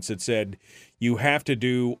 components that said you have to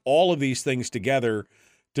do all of these things together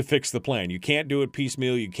to fix the plan. You can't do it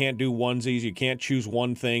piecemeal. You can't do onesies. You can't choose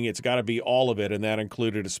one thing. It's got to be all of it, and that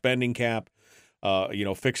included a spending cap,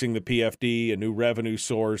 fixing the PFD, a new revenue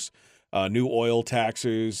source, new oil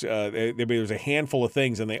taxes. There was a handful of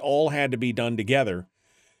things, and they all had to be done together.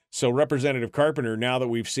 So, Representative Carpenter, now that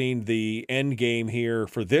we've seen the end game here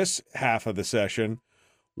for this half of the session,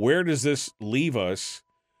 where does this leave us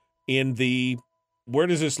in this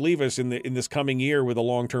coming year with a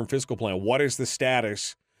long-term fiscal plan? What is the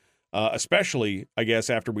status, especially, I guess,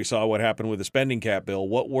 after we saw what happened with the spending cap bill?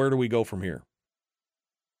 Where do we go from here?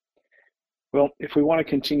 Well, if we want to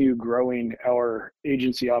continue growing our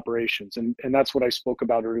agency operations, and that's what I spoke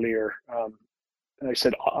about earlier, and I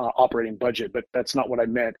said operating budget, but that's not what I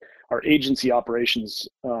meant. Our agency operations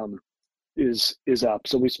is up.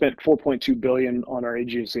 So we spent $4.2 billion on our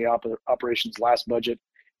agency operations last budget,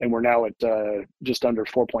 and we're now at just under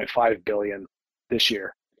 $4.5 billion this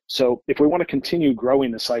year. So if we want to continue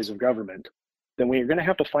growing the size of government, then we're going to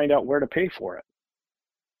have to find out where to pay for it.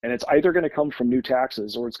 And it's either going to come from new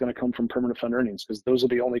taxes or it's going to come from permanent fund earnings, because those are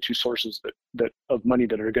the only two sources that of money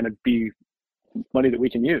that are going to be money that we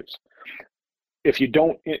can use. If you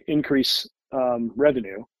don't increase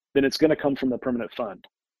revenue, then it's going to come from the permanent fund,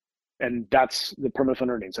 and that's the permanent fund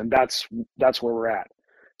earnings, and that's where we're at.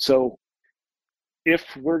 So if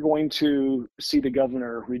we're going to see the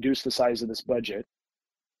governor reduce the size of this budget,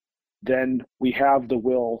 then we have the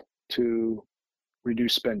will to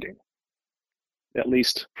reduce spending, at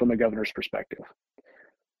least from the governor's perspective.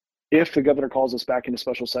 If the governor calls us back into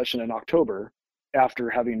special session in October after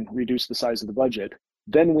having reduced the size of the budget,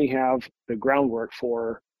 then we have the groundwork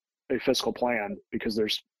for a fiscal plan, because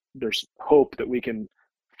there's hope that we can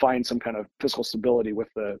find some kind of fiscal stability with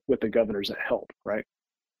the governor's help, right?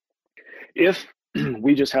 If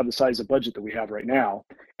we just have the size of budget that we have right now,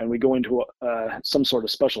 and we go into some sort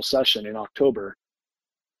of special session in October,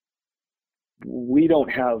 we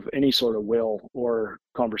don't have any sort of will or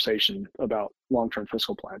conversation about long-term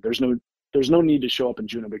fiscal plan. There's no need to show up in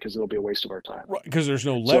Juneau, because it'll be a waste of our time. Right, because there's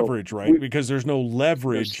no leverage, right? Because there's no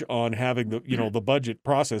leverage on having the budget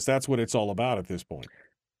process. That's what it's all about at this point.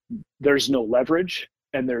 There's no leverage,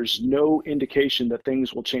 and there's no indication that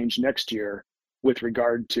things will change next year with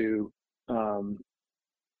regard to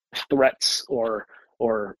threats or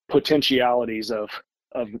potentialities of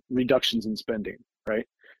reductions in spending, right?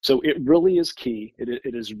 So it really is key.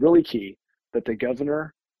 It is really key that the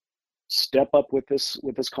governor step up with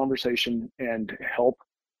this conversation and help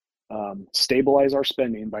stabilize our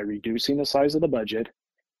spending by reducing the size of the budget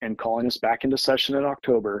and calling us back into session in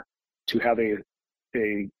October to have a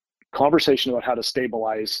conversation about how to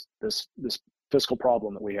stabilize this fiscal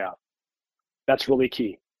problem that we have. That's really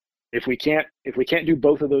key. If we can't do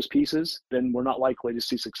both of those pieces, then we're not likely to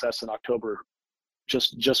see success in October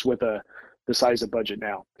just with the size of budget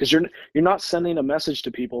now, because you're not sending a message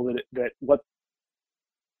to people that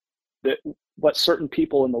what certain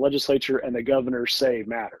people in the legislature and the governor say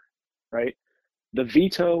matter, right? The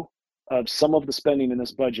veto of some of the spending in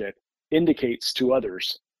this budget indicates to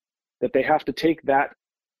others that they have to take that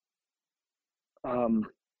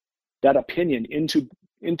opinion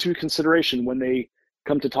into consideration when they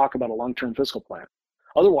come to talk about a long-term fiscal plan.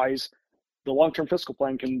 Otherwise, the long-term fiscal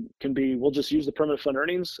plan can be, we'll just use the permanent fund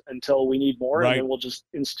earnings until we need more, right, and then we'll just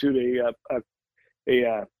institute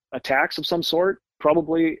a tax of some sort,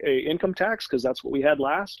 probably a income tax, because that's what we had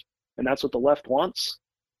last, and that's what the left wants.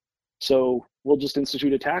 So we'll just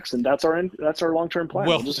institute a tax, and that's our long-term plan.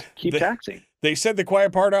 We'll just keep taxing. They said the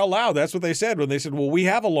quiet part out loud. That's what they said when they said, "Well, we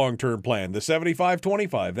have a long-term plan, the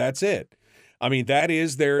 75-25. That's it." I mean, that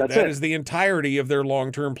is the entirety of their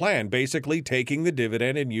long-term plan, basically taking the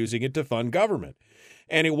dividend and using it to fund government.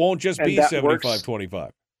 And it won't just be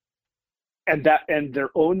 75-25. And their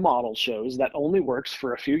own model shows that only works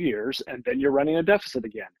for a few years, and then you're running a deficit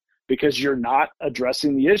again, because you're not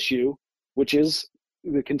addressing the issue, which is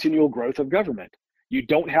the continual growth of government. You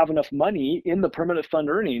don't have enough money in the permanent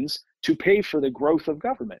fund earnings to pay for the growth of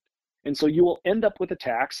government. And so you will end up with a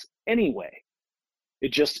tax anyway.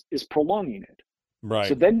 It just is prolonging it. Right.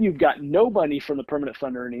 So then you've got no money from the permanent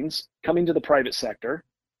fund earnings coming to the private sector,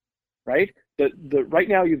 right? Right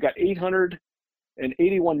now you've got $881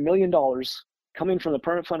 million coming from the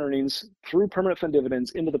permanent fund earnings through permanent fund dividends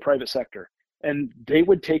into the private sector. And they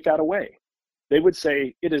would take that away. They would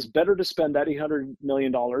say it is better to spend that $800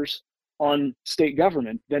 million on state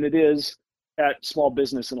government than it is at small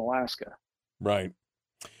business in Alaska. Right.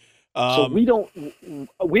 So we don't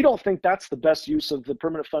think that's the best use of the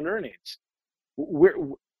permanent fund earnings.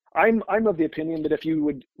 I'm of the opinion that if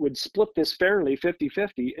you would split this fairly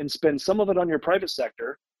 50-50 and spend some of it on your private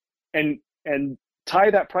sector and tie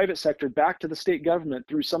that private sector back to the state government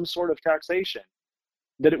through some sort of taxation,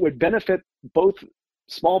 that it would benefit both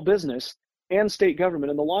small business and state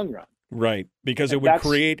government in the long run. Right, because it would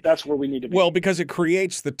create... That's where we need to be. Well, because it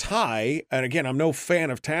creates the tie, and again, I'm no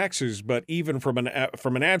fan of taxes, but even from an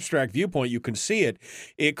abstract viewpoint, you can see it.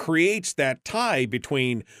 It creates that tie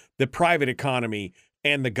between the private economy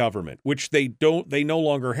and the government, which they no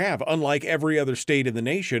longer have. Unlike every other state in the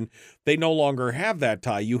nation, they no longer have that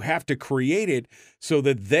tie. You have to create it so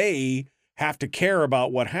that they have to care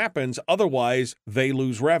about what happens, otherwise they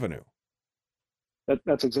lose revenue.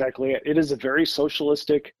 That's exactly it. It is a very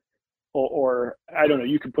socialistic or I don't know,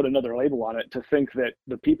 you could put another label on it, to think that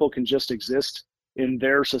the people can just exist in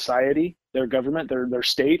their society, their government, their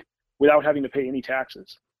state, without having to pay any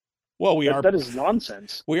taxes. Well, that is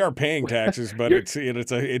nonsense. We are paying taxes, but it's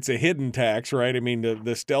a hidden tax, right? I mean,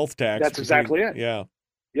 the stealth tax. That's exactly it. Yeah.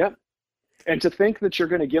 Yep. And to think that you're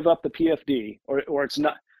going to give up the PFD, or it's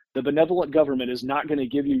not, the benevolent government is not going to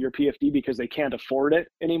give you your PFD because they can't afford it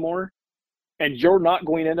anymore, and you're not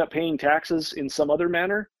going to end up paying taxes in some other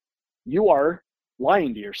manner, you are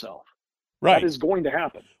lying to yourself. Right. That is going to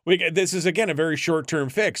happen. This is, again, a very short-term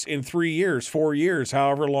fix. In 3 years, 4 years,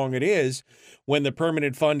 however long it is, when the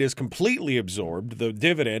permanent fund is completely absorbed, the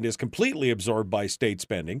dividend is completely absorbed by state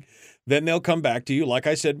spending, then they'll come back to you. Like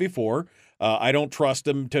I said before, I don't trust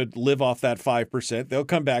them to live off that 5%. They'll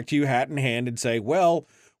come back to you hat in hand and say, well,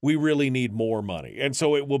 we really need more money. And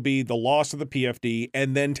so it will be the loss of the PFD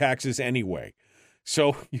and then taxes anyway.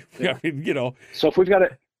 So, Yeah. So if we've got a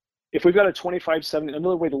 25-70,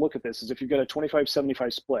 another way to look at this is if you've got a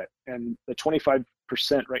 25-75 split, and the 25%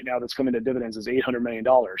 right now that's coming to dividends is $800 million,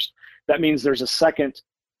 that means there's a second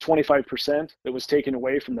 25% that was taken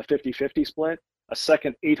away from the 50-50 split, a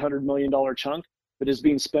second $800 million chunk that is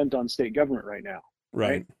being spent on state government right now.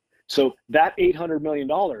 Right. So that $800 million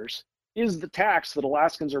is the tax that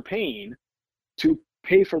Alaskans are paying to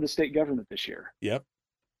pay for the state government this year. Yep.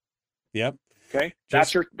 Okay,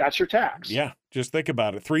 that's your tax. Yeah, just think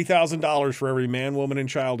about it. $3,000 for every man, woman, and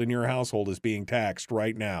child in your household is being taxed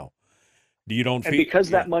right now.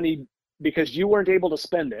 That money, because you weren't able to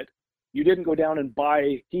spend it, you didn't go down and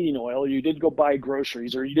buy heating oil, you didn't go buy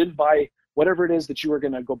groceries, or you didn't buy whatever it is that you were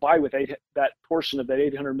going to go buy with that portion of that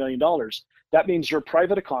 $800 million. That means your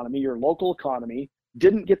private economy, your local economy,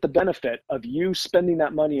 didn't get the benefit of you spending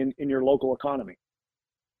that money in your local economy.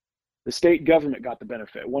 The state government got the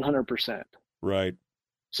benefit, 100%. Right.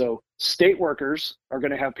 So state workers are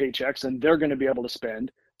going to have paychecks and they're going to be able to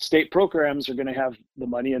spend. State programs are going to have the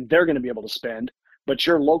money and they're going to be able to spend. But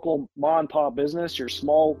your local mom and pop business, your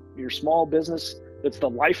small business, that's the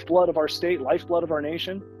lifeblood of our state, lifeblood of our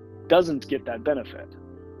nation, doesn't get that benefit.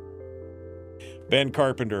 Ben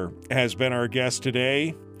Carpenter has been our guest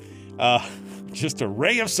today. Just a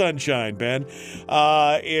ray of sunshine, Ben.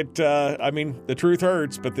 The truth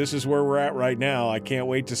hurts, but this is where we're at right now. I can't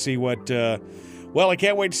wait to see what the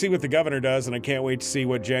governor does, and I can't wait to see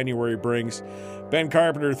what January brings. Ben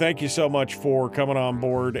Carpenter, thank you so much for coming on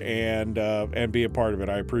board and be a part of it.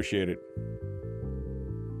 I appreciate it.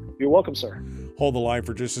 You're welcome, sir. Hold the line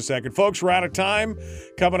for just a second. Folks, we're out of time.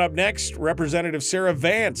 Coming up next, Representative Sarah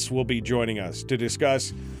Vance will be joining us to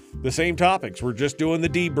discuss the same topics. We're just doing the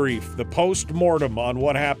debrief, the post-mortem on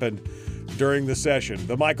what happened during the session.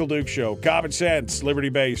 The Michael Duke Show, common sense,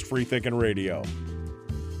 liberty-based, free-thinking radio.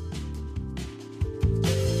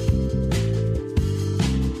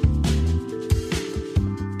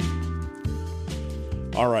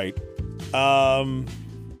 All right.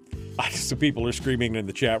 Some people are screaming in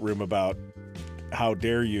the chat room about how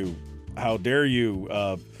dare you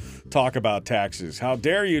talk about taxes. How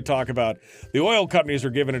dare you talk about the oil companies are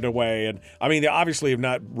giving it away. And I mean, they obviously have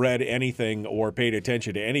not read anything or paid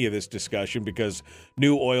attention to any of this discussion, because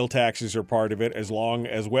new oil taxes are part of it, as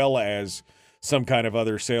well as some kind of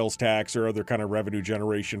other sales tax or other kind of revenue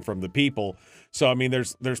generation from the people. So, I mean,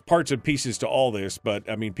 there's parts and pieces to all this, but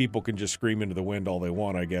I mean, people can just scream into the wind all they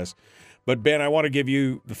want, I guess. But Ben, I want to give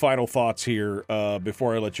you the final thoughts here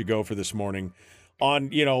before I let you go for this morning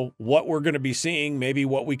on, what we're going to be seeing, maybe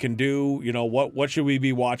what we can do, what should we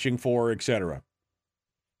be watching for, et cetera.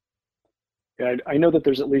 Yeah, I know that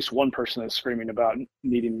there's at least one person that's screaming about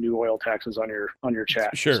needing new oil taxes on your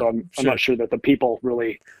chat. Sure. So I'm not sure that the people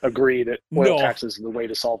really agree that oil taxes is the way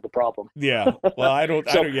to solve the problem. Yeah. Well, I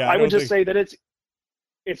would just say that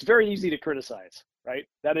it's very easy to criticize, right?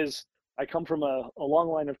 That is, I come from a long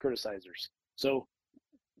line of criticizers. So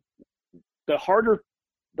the harder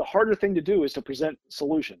thing to do is to present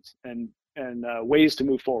solutions and ways to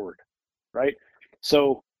move forward, right?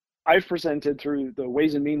 So I've presented through the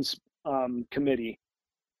Ways and Means committee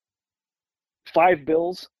 5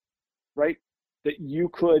 bills, right, that you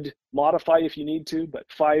could modify if you need to, but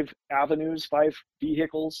 5 avenues, 5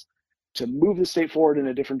 vehicles to move the state forward in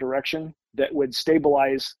a different direction that would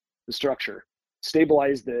stabilize the structure,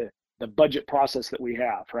 stabilize the budget process that we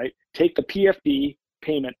have, right? Take the PFD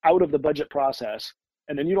payment out of the budget process,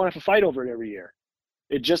 and then you don't have to fight over it every year.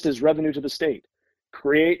 It just is revenue to the state.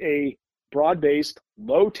 Create a broad-based,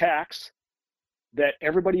 low tax that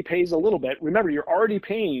everybody pays a little bit. Remember, you're already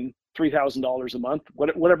paying $3,000 a month,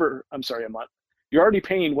 a month. You're already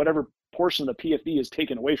paying whatever portion of the PFD is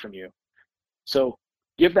taken away from you. So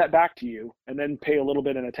give that back to you and then pay a little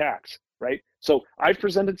bit in a tax. right? So I've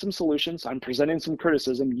presented some solutions. I'm presenting some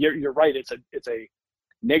criticism. You're right. It's a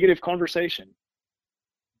negative conversation,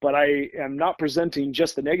 but I am not presenting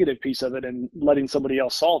just the negative piece of it and letting somebody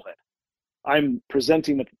else solve it. I'm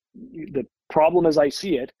presenting the problem as I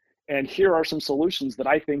see it, and here are some solutions that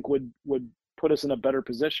I think would put us in a better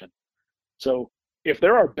position. So if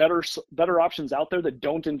there are better options out there that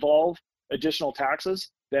don't involve additional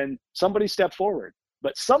taxes, then somebody step forward.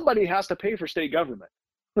 But somebody has to pay for state government.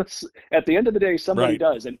 At the end of the day, somebody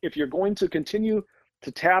does. And if you're going to continue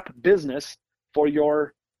to tap business for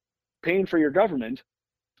your paying for your government,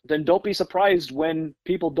 then don't be surprised when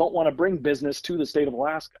people don't want to bring business to the state of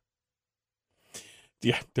Alaska.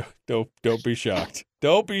 Yeah, don't be shocked.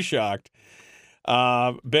 Don't be shocked.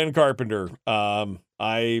 Ben Carpenter,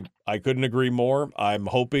 I couldn't agree more. I'm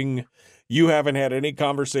hoping you haven't had any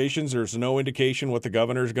conversations. There's no indication what the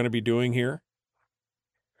governor is going to be doing here.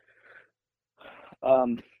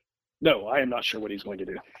 No, I am not sure what he's going to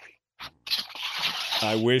do.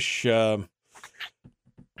 I wish, I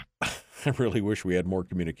really wish we had more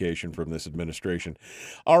communication from this administration.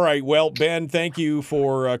 All right. Well, Ben, thank you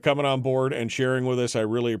for coming on board and sharing with us. I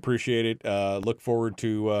really appreciate it. Look forward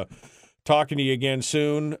to talking to you again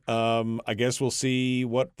soon. I guess we'll see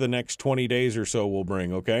what the next 20 days or so will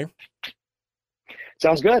bring. Okay.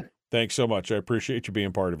 Sounds good. Thanks so much. I appreciate you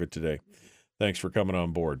being part of it today. Thanks for coming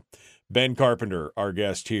on board. Ben Carpenter, our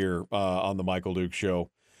guest here on the Michael Duke Show.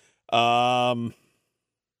 What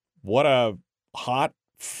a hot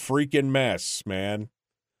freaking mess, man.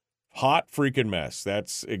 Hot freaking mess.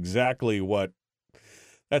 That's exactly what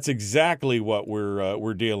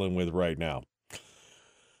we're dealing with right now.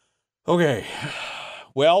 Okay.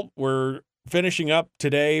 Well, we're finishing up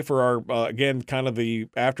today for our again kind of the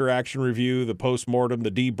after action review, the postmortem,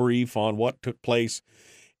 the debrief on what took place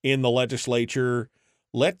in the legislature.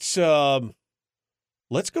 Let's go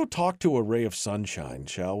talk to a ray of sunshine,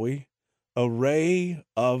 shall we? A ray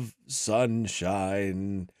of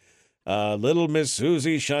sunshine. Little Miss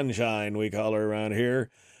Susie Sunshine, we call her around here.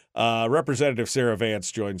 Representative Sarah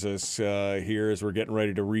Vance joins us here as we're getting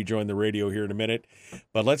ready to rejoin the radio here in a minute.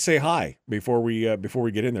 But let's say hi before we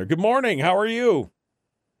get in there. Good morning. How are you?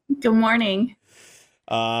 Good morning.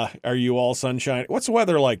 Are you all sunshine? What's the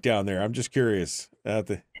weather like down there? I'm just curious.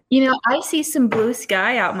 I see some blue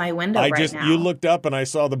sky out my window right now. You looked up and I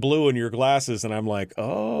saw the blue in your glasses and I'm like,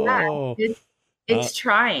 oh. Yeah, it's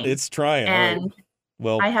trying. It's trying. And right.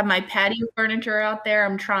 Well, I have my patio furniture out there.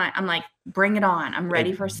 I'm like, bring it on. I'm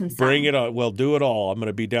ready for some sun. Bring it on. Well, do it all. I'm going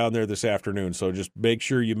to be down there this afternoon, so just make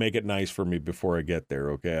sure you make it nice for me before I get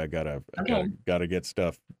there, okay? I gotta get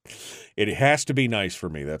stuff. It has to be nice for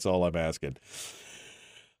me. That's all I'm asking.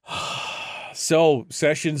 So,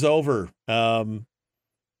 session's over.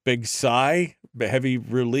 Big sigh, heavy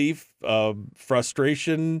relief,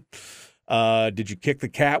 frustration. Did you kick the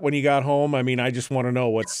cat when you got home? I mean, I just want to know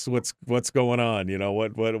what's going on. You know,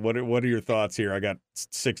 what are your thoughts here? I got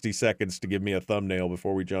 60 seconds to give me a thumbnail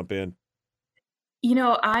before we jump in.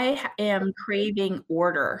 I am craving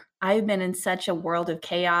order. I've been in such a world of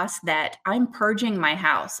chaos that I'm purging my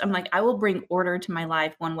house. I'm like, I will bring order to my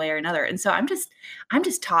life one way or another. And so I'm just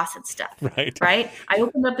tossing stuff. Right. I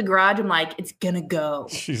opened up the garage. I'm like, it's gonna go.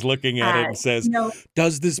 She's looking at it and says,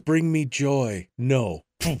 does this bring me joy? No.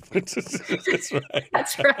 That's right.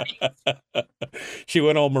 That's right. She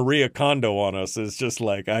went all Maria Kondo on us. It's just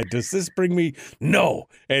like, does this bring me? No.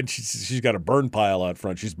 And she's got a burn pile out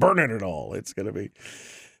front. She's burning it all. It's going to be.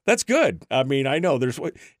 That's good. I mean, I know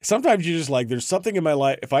sometimes you just like, there's something in my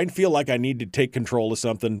life. If I feel like I need to take control of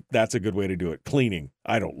something, that's a good way to do it. Cleaning.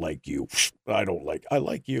 I don't like you. I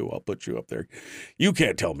like you. I'll put you up there. You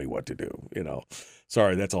can't tell me what to do,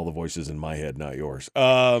 Sorry, that's all the voices in my head, not yours.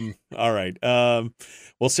 All right.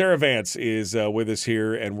 Well, Sarah Vance is with us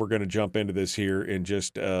here, and we're going to jump into this here in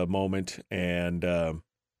just a moment, and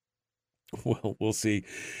we'll see.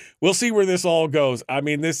 We'll see where this all goes. I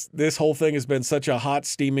mean, this whole thing has been such a hot,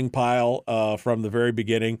 steaming pile from the very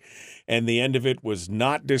beginning, and the end of it was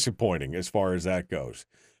not disappointing as far as that goes.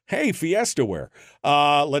 Hey, Fiesta wear.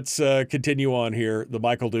 Let's continue on here. The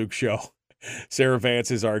Michael Duke Show. Sarah Vance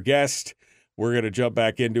is our guest. We're going to jump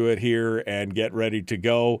back into it here and get ready to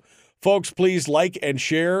go. Folks, please like and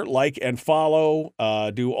share, like and follow,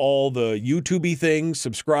 do all the YouTube-y things,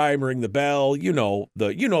 subscribe, ring the bell, you know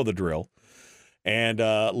the drill. And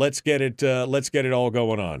let's get it all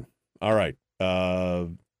going on. All right.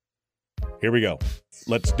 Here we go.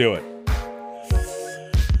 Let's do it.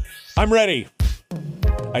 I'm ready.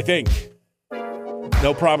 I think.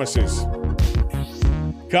 No promises.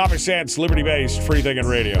 Common sense, liberty-based, free-thinking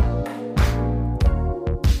radio.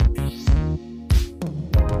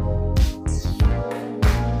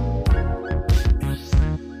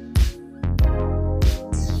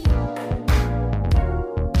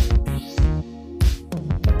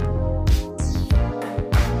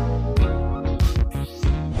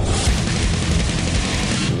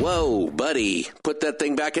 Hey, put that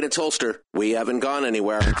thing back in its holster. We haven't gone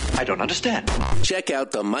anywhere. I don't understand. Check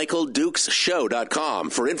out the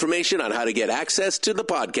MichaelDukesShow.com for information on how to get access to the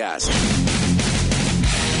podcast.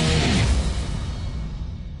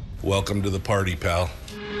 Welcome to the party, pal.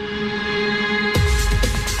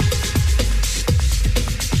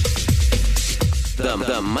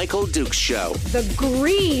 The Michael Dukes Show. The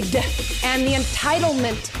greed and the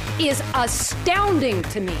entitlement is astounding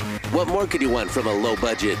to me. What more could you want from a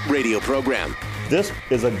low-budget radio program? This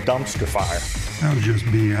is a dumpster fire. That was just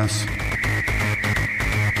BS.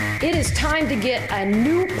 It is time to get a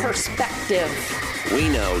new perspective. We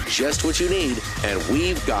know just what you need, and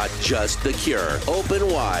we've got just the cure. Open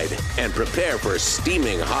wide and prepare for a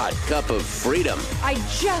steaming hot cup of freedom. I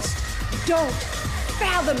just don't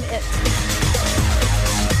fathom it.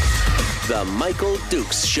 The Michael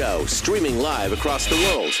Dukes Show, streaming live across the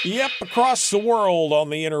world. Yep, across the world on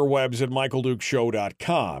the interwebs at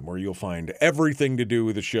michaeldukeshow.com, where you'll find everything to do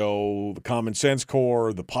with the show, the Common Sense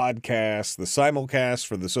Core, the podcast, the simulcast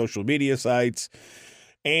for the social media sites,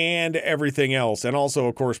 and everything else. And also,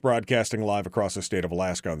 of course, broadcasting live across the state of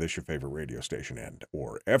Alaska on this your favorite radio station and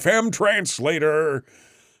or FM translator.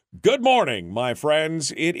 Good morning, my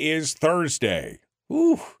friends. It is Thursday.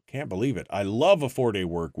 Ooh, can't believe it. I love a 4-day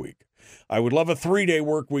work week. I would love a 3-day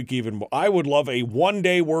work week even more. I would love a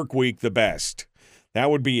 1-day work week the best. That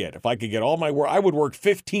would be it. If I could get all my work, I would work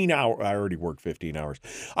 15 hours. I already work 15 hours.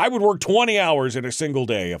 I would work 20 hours in a single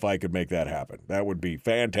day if I could make that happen. That would be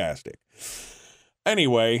fantastic.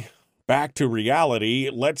 Anyway, back to reality.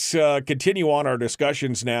 Let's continue on our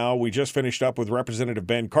discussions now. We just finished up with Representative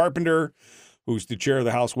Ben Carpenter, who's the chair of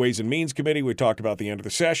the House Ways and Means Committee. We talked about the end of the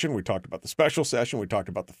session. We talked about the special session. We talked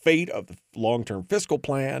about the fate of the long-term fiscal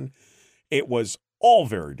plan. It was all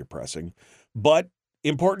very depressing, but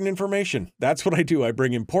important information. That's what I do. I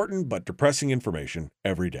bring important but depressing information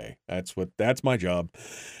every day. That's my job.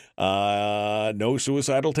 No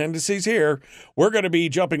suicidal tendencies here. We're going to be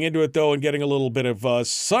jumping into it, though, and getting a little bit of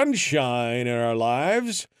sunshine in our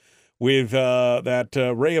lives with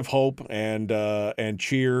that ray of hope and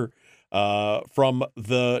cheer from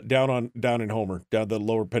the down in Homer, down the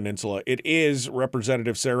Lower Peninsula. It is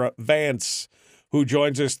Representative Sarah Vance who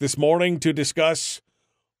joins us this morning to discuss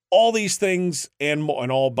all these things and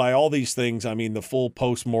by all these things, I mean the full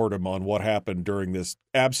post-mortem on what happened during this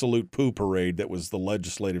absolute poo parade that was the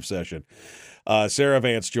legislative session. Sarah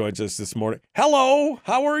Vance joins us this morning. Hello,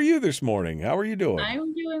 how are you this morning? How are you doing?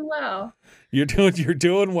 I'm doing well. You're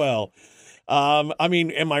doing well. I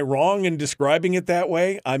mean, am I wrong in describing it that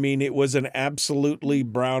way? I mean, it was an absolutely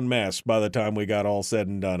brown mess by the time we got all said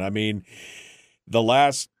and done. I mean, the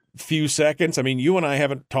last few seconds, I mean, you and I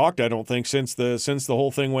haven't talked, I don't think, since the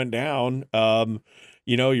whole thing went down.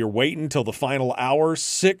 You're waiting till the final hour,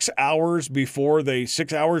 6 hours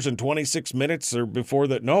and 26 minutes or before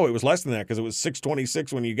that. No, it was less than that because it was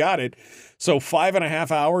 6:26 when you got it. So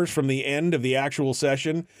 5.5 hours from the end of the actual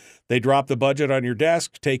session, they drop the budget on your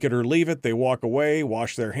desk, take it or leave it. They walk away,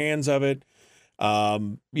 wash their hands of it.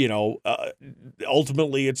 Ultimately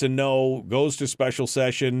it's a no, goes to special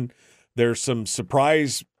session. There's some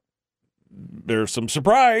surprise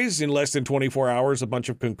in less than 24 hours, a bunch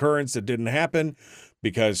of concurrence that didn't happen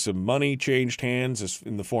because some money changed hands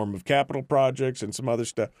in the form of capital projects and some other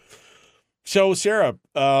stuff. So, Sarah,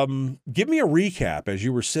 give me a recap as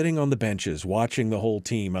you were sitting on the benches watching the whole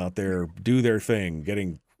team out there do their thing,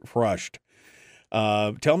 getting crushed.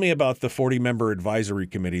 Tell me about the 40-member advisory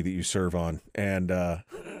committee that you serve on and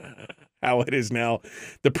how it is now.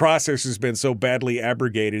 The process has been so badly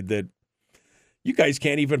abrogated that you guys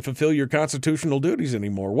can't even fulfill your constitutional duties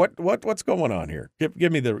anymore. What's going on here?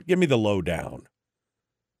 Give me the lowdown.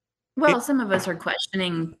 Well, some of us are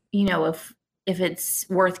questioning, if it's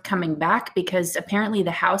worth coming back because apparently the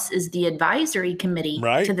House is the advisory committee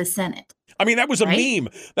to the Senate. I mean, that was a meme.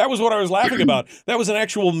 That was what I was laughing about. That was an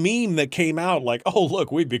actual meme that came out like, oh,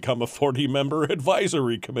 look, we've become a 40-member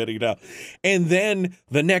advisory committee now. And then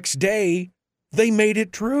the next day, they made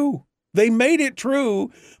it true. They made it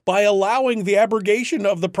true by allowing the abrogation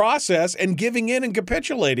of the process and giving in and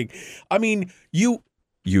capitulating. I mean, you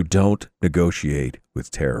don't negotiate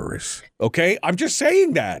with terrorists, okay? I'm just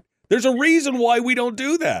saying that. There's a reason why we don't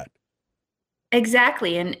do that.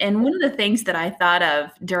 Exactly. And one of the things that I thought of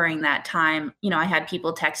during that time, I had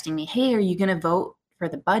people texting me, hey, are you going to vote for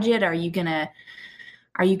the budget? Are you going to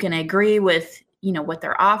agree with what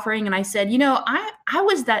they're offering? And I said, I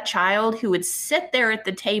was that child who would sit there at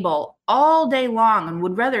the table all day long and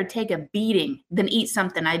would rather take a beating than eat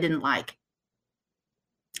something I didn't like.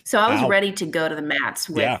 So I was ready to go to the mats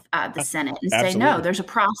with the Senate and say, no, there's a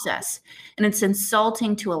process. And it's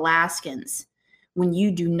insulting to Alaskans when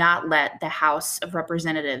you do not let the House of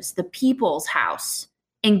Representatives, the people's house,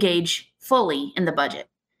 engage fully in the budget.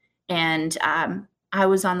 And I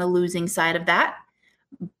was on the losing side of that.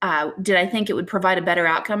 Did I think it would provide a better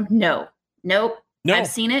outcome? No. I've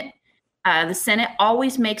seen it. The Senate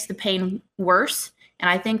always makes the pain worse. And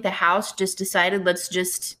I think the House just decided, let's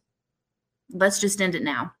just end it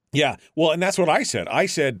now. Yeah, well, and that's what I said. I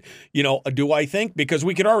said, do I think, because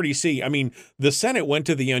we could already see, I mean, the Senate went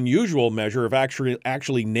to the unusual measure of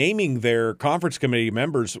actually naming their conference committee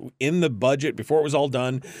members in the budget before it was all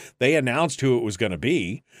done. They announced who it was going to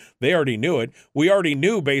be. They already knew it. We already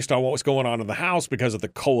knew, based on what was going on in the House because of the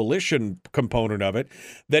coalition component of it,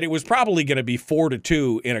 that it was probably going to be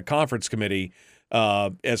 4-2 in a conference committee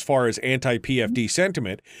as far as anti-PFD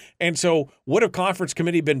sentiment. And so would a conference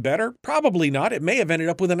committee been better? Probably not. It may have ended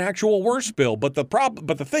up with an actual worse bill. But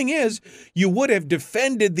the thing is, you would have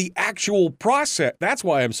defended the actual process. That's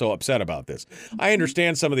why I'm so upset about this. I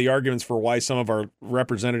understand some of the arguments for why some of our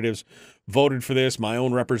representatives voted for this. My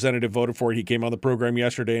own representative voted for it. He came on the program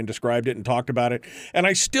yesterday and described it and talked about it. And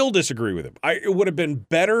I still disagree with him. It would have been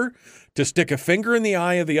better to stick a finger in the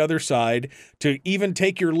eye of the other side, to even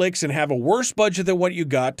take your licks and have a worse budget than what you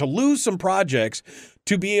got, to lose some projects,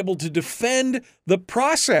 to be able to defend the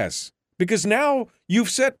process. Because now you've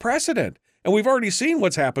set precedent. And we've already seen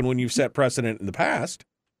what's happened when you've set precedent in the past.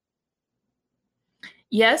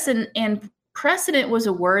 Yes, and precedent was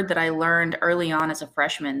a word that I learned early on as a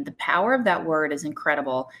freshman. The power of that word is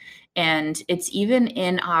incredible. And it's even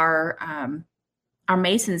in our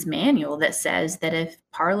Mason's manual that says that if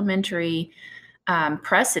parliamentary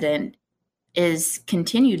precedent is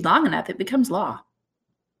continued long enough, it becomes law.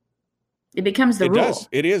 It becomes the rule. It does.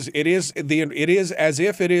 It is as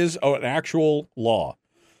if it is an actual law.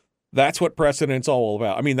 That's what precedent's all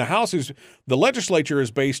about. I mean, the legislature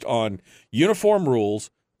is based on uniform rules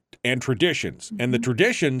and traditions. And the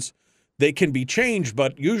traditions, they can be changed,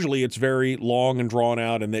 but usually it's very long and drawn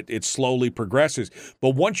out, and it slowly progresses.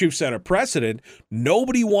 But once you've set a precedent,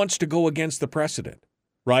 nobody wants to go against the precedent,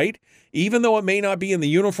 right? Even though it may not be in the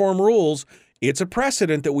uniform rules, it's a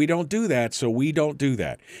precedent that we don't do that, so we don't do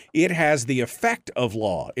that. It has the effect of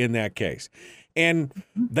law in that case. And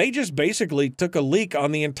they just basically took a leak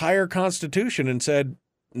on the entire Constitution and said,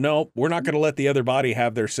 no, we're not going to let the other body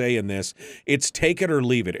have their say in this. It's take it or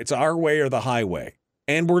leave it. It's our way or the highway.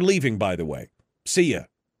 And we're leaving, by the way. See ya.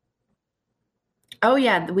 Oh,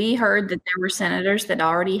 yeah. We heard that there were senators that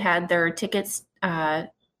already had their tickets to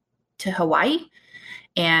Hawaii,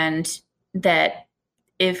 and that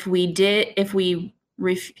if we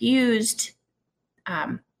refused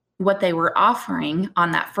what they were offering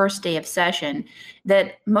on that first day of session,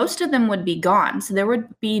 that most of them would be gone. So there would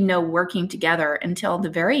be no working together until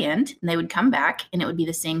the very end, and they would come back and it would be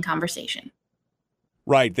the same conversation.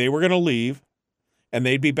 Right. They were going to leave, and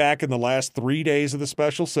they'd be back in the last 3 days of the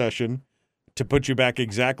special session to put you back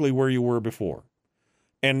exactly where you were before.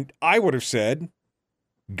 And I would have said,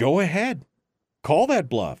 go ahead, call that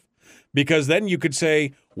bluff. Because then you could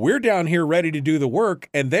say, we're down here ready to do the work,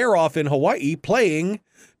 and they're off in Hawaii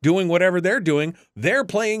doing whatever they're doing. They're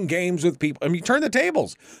playing games with people. I mean, turn the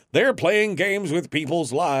tables. They're playing games with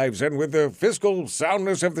people's lives and with the fiscal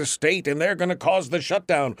soundness of the state, and they're going to cause the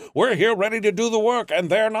shutdown. We're here ready to do the work, and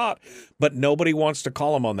they're not. But nobody wants to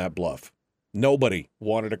call them on that bluff. Nobody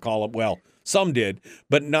wanted to call them. Well, some did,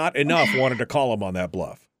 but not enough wanted to call them on that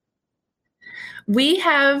bluff. We've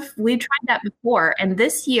tried that before. And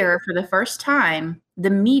this year, for the first time, the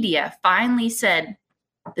media finally said,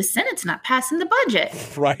 the Senate's not passing the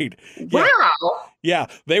budget. Right. Wow. Yeah.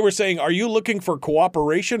 They were saying, are you looking for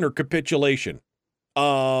cooperation or capitulation?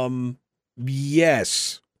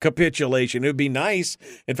 Yes. Capitulation. It would be nice.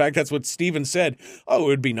 In fact, that's what Stephen said. Oh, it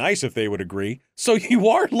would be nice if they would agree. So you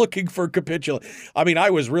are looking for capitulation. I mean, I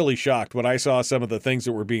was really shocked when I saw some of the things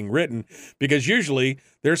that were being written, because usually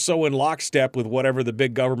they're so in lockstep with whatever the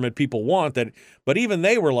big government people want but even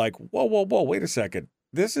they were like, whoa, wait a second.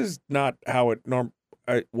 This is not how it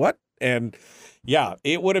what? And yeah,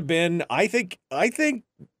 it would have been, I think,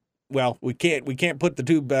 well, we can't put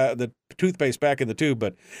the toothpaste back in the tube,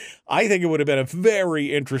 but I think it would have been a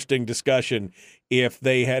very interesting discussion if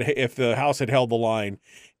the House had held the line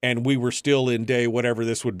and we were still in day whatever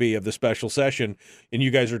this would be of the special session, and you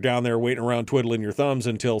guys are down there waiting around twiddling your thumbs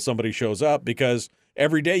until somebody shows up, because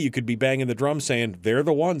every day you could be banging the drum saying they're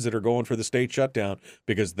the ones that are going for the state shutdown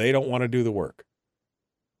because they don't want to do the work.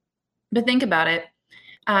 But think about it.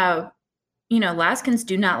 Alaskans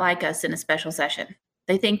do not like us in a special session.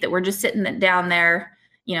 They think that we're just sitting down there,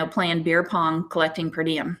 playing beer pong, collecting per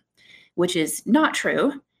diem, which is not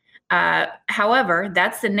true. However,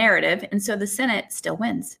 that's the narrative. And so the Senate still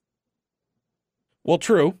wins. Well,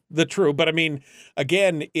 true, but I mean,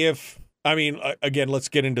 again, let's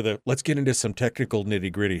get into some technical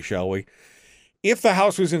nitty-gritty, shall we? If the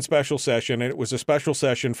House was in special session and it was a special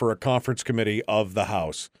session for a conference committee of the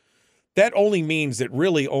House, that only means that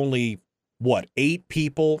really only 8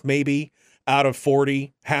 people maybe out of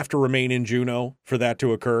 40 have to remain in Juneau for that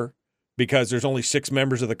to occur, because there's only 6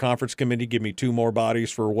 members of the conference committee. Give me 2 more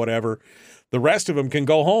bodies for whatever. The rest of them can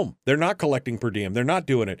go home. They're not collecting per diem. They're not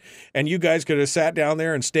doing it. And you guys could have sat down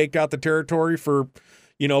there and staked out the territory for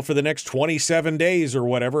the next 27 days or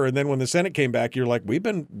whatever. And then when the Senate came back, you're like, we've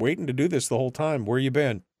been waiting to do this the whole time. Where you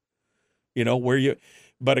been?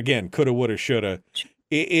 But again, coulda, woulda, shoulda.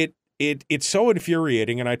 It's so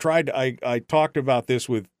infuriating. And I talked about this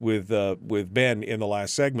with Ben in the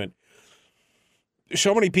last segment.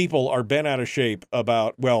 So many people are bent out of shape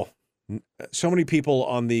about, so many people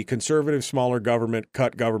on the conservative, smaller government,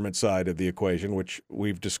 cut government side of the equation, which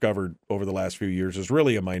we've discovered over the last few years is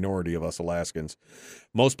really a minority of us Alaskans.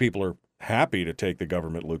 Most people are happy to take the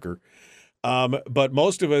government lucre. But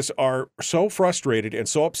most of us are so frustrated and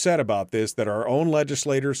so upset about this that our own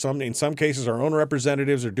legislators, in some cases our own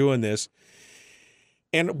representatives, are doing this.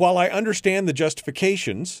 And while I understand the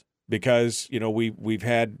justifications, because, we've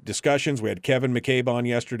had discussions. We had Kevin McCabe on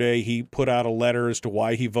yesterday. He put out a letter as to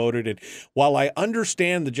why he voted. And while I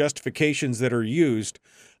understand the justifications that are used,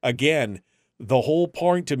 again, the whole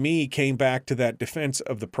point to me came back to that defense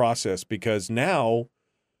of the process, because now,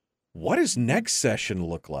 what does next session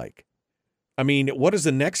look like? I mean, what does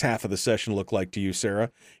the next half of the session look like to you,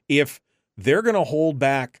 Sarah? If they're going to hold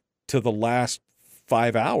back to the last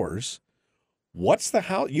 5 hours,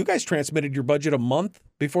 you guys transmitted your budget a month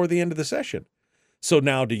before the end of the session. So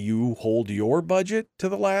now do you hold your budget to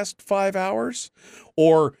the last 5 hours?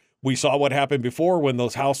 Or we saw what happened before when the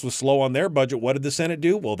House was slow on their budget. What did the Senate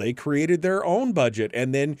do? Well, they created their own budget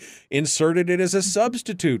and then inserted it as a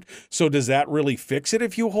substitute. So does that really fix it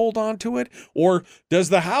if you hold on to it? Or does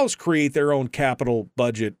the House create their own capital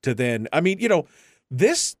budget to then,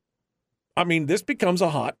 this becomes a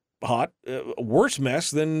hot, worse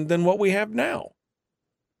mess than what we have now.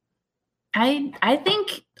 I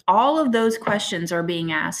think all of those questions are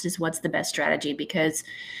being asked is what's the best strategy, because,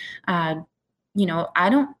 I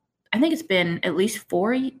think it's been at least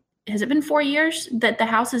has it been 4 years that the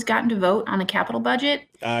House has gotten to vote on a capital budget?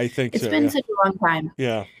 I think it's been such a long time.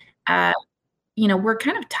 Yeah. We're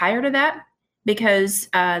kind of tired of that, because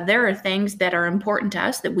there are things that are important to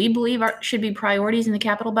us that we believe should be priorities in the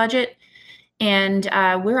capital budget. And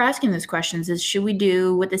we're asking those questions should we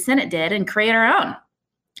do what the Senate did and create our own?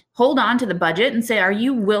 Hold on to the budget and say, are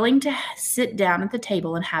you willing to sit down at the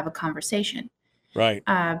table and have a conversation? Right.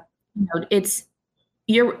 I'm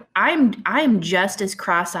just as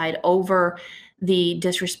cross-eyed over the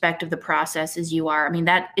disrespect of the process as you are. I mean,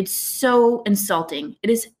 that it's so insulting. It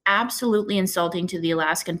is absolutely insulting to the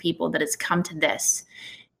Alaskan people that it's come to this,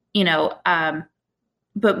 but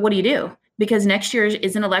what do you do? Because next year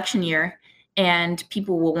is an election year, and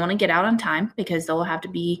people will want to get out on time because they'll have to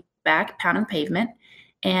be back pounding the pavement.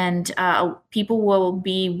 And people will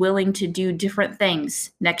be willing to do different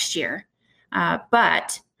things next year.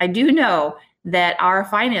 But I do know that our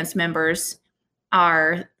finance members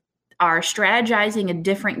are strategizing a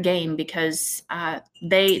different game, because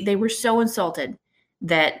they were so insulted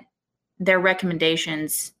that their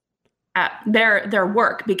recommendations, their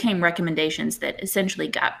work became recommendations that essentially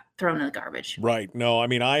got thrown in the garbage. Right. No,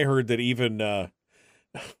 I heard that even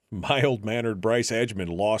mild-mannered Bryce Edgman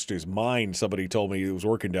lost his mind. Somebody told me he was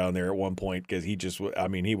working down there at one point, because he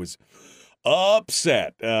was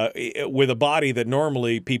upset with a body that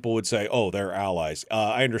normally people would say, oh, they're allies.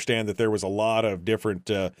 I understand that there was a lot of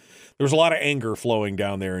anger flowing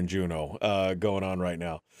down there in Juneau going on right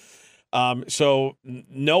now. So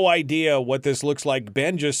no idea what this looks like.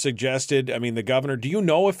 Ben just suggested, the governor, do you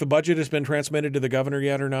know if the budget has been transmitted to the governor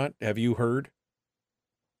yet or not? Have you heard?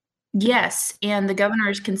 Yes, and the governor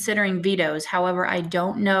is considering vetoes. However, I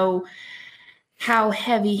don't know how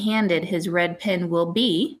heavy-handed his red pen will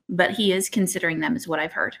be, but he is considering them, is what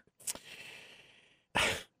I've heard.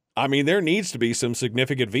 There needs to be some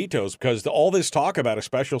significant vetoes, because all this talk about a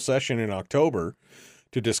special session in October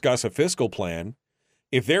to discuss a fiscal plan,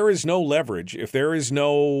 if there is no leverage, if there is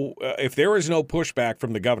no pushback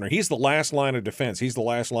from the governor, he's the last line of defense. He's the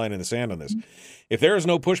last line in the sand on this. If there is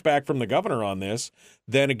no pushback from the governor on this,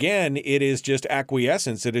 then again, it is just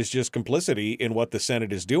acquiescence. It is just complicity in what the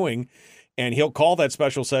Senate is doing. And he'll call that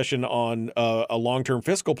special session on a long-term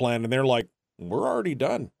fiscal plan, and they're like, we're already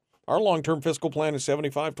done. Our long-term fiscal plan is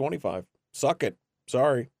 75-25. Suck it.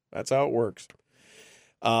 Sorry. That's how it works.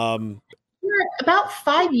 Yeah, about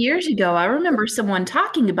 5 years ago, I remember someone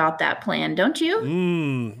talking about that plan, don't you?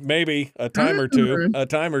 Maybe a time or two. A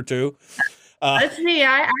time or two. Let's see.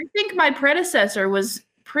 I think my predecessor was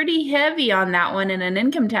pretty heavy on that one in an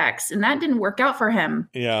income tax, and that didn't work out for him.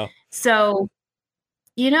 Yeah. So,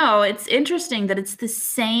 it's interesting that it's the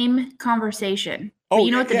same conversation. Oh, But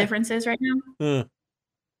you know what the difference is right now?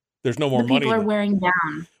 There's no more The money. people are wearing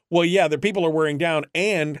down. Well, yeah, the people are wearing down,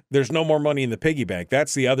 and there's no more money in the piggy bank.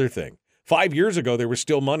 That's the other thing. 5 years ago, there was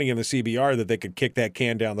still money in the CBR that they could kick that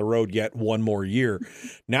can down the road yet one more year.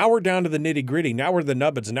 Now we're down to the nitty gritty. Now we're the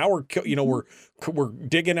nubbins. Now we're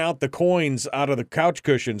digging out the coins out of the couch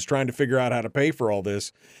cushions, trying to figure out how to pay for all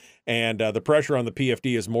this. And the pressure on the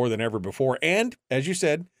PFD is more than ever before. And as you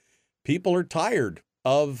said, people are tired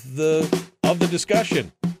of the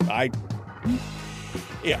discussion. Wear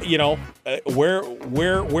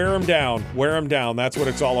them down. Wear them down. That's what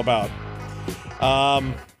it's all about.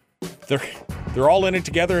 They're all in it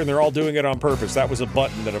together, and they're all doing it on purpose. That was a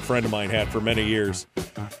button that a friend of mine had for many years.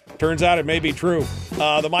 Turns out it may be true.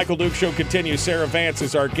 The Michael Duke Show continues. Sarah Vance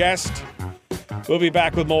is our guest. We'll be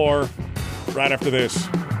back with more right after this.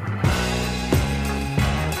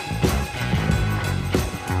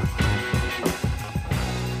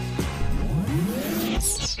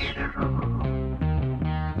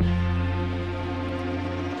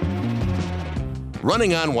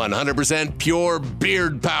 Running on 100% pure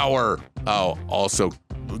beard power. Oh, also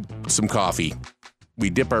some coffee.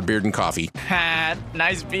 We dip our beard in coffee. Ha,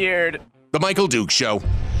 nice beard. The Michael Duke Show.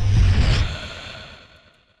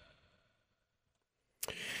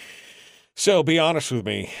 So be honest with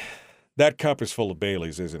me. That cup is full of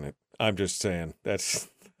Baileys, isn't it? I'm just saying. That's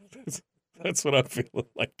what I'm feeling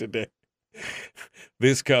like today.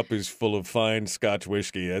 This cup is full of fine Scotch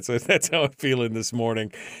whiskey. That's how I'm feeling this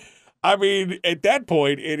morning. I mean, at that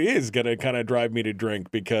point, it is going to kind of drive me to drink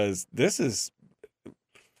because it's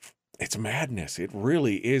madness. It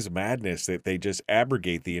really is madness that they just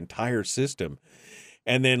abrogate the entire system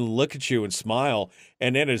and then look at you and smile.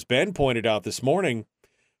 And then as Ben pointed out this morning,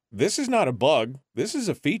 this is not a bug. This is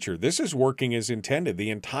a feature. This is working as intended. The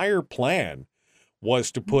entire plan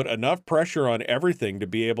was to put enough pressure on everything to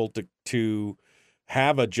be able to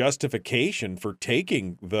have a justification for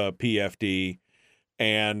taking the PFD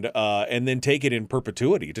and then take it in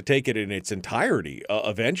perpetuity, to take it in its entirety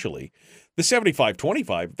eventually. The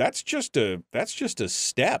 75-25, that's just a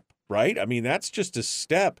step, right? I mean, that's just a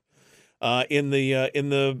step in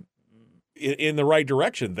the right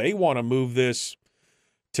direction. They want to move this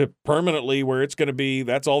to permanently where it's going to be.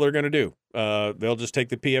 That's all they're going to do. They'll just take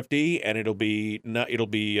the PFD and it'll be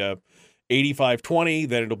 85-20,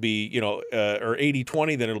 then it'll be, or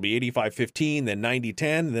 80-20, then it'll be 85-15, then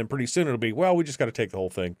 90-10, and then pretty soon it'll be, well, we just got to take the whole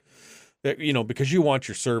thing. Because you want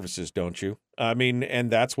your services, don't you? I mean, and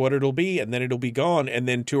that's what it'll be, and then it'll be gone. And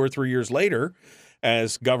then 2 or 3 years later,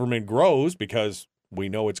 as government grows, because we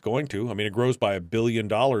know it's going to. I mean, it grows by $1 billion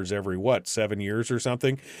every 7 years or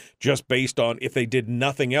something, just based on if they did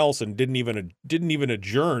nothing else and didn't even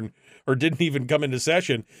adjourn or didn't even come into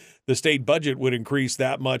session, the state budget would increase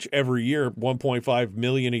that much every year, $1.5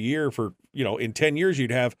 million a year for, in 10 years you'd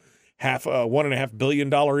have $1.5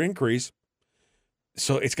 billion increase.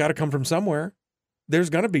 So it's got to come from somewhere. There's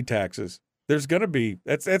going to be taxes. There's going to be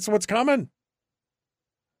that's what's coming.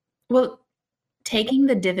 Well, taking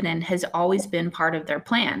the dividend has always been part of their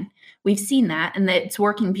plan. We've seen that, and that it's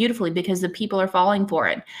working beautifully because the people are falling for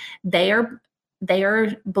it. They are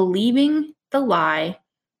believing the lie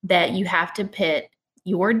that you have to pit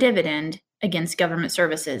your dividend against government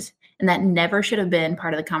services, and that never should have been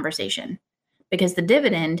part of the conversation because the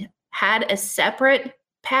dividend had a separate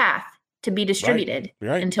path to be distributed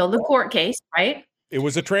until the court case, right? It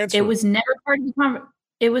was a transfer. It was never part of the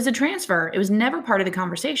It was a transfer. It was never part of the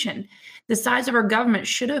conversation. The size of our government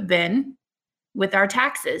should have been with our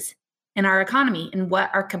taxes and our economy and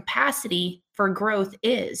what our capacity for growth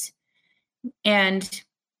is. And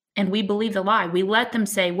we believe the lie. We let them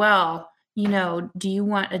say, well, do you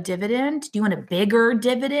want a dividend? Do you want a bigger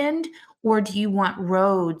dividend? Or do you want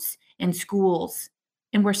roads and schools?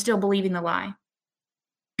 And we're still believing the lie.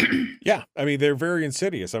 Yeah. I mean, they're very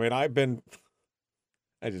insidious. I mean, I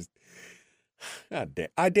am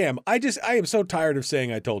so tired of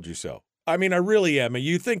saying I told you so. I mean, I really am. And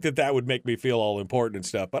you think that would make me feel all important and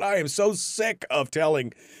stuff, but I am so sick of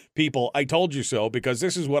telling people I told you so because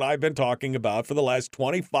this is what I've been talking about for the last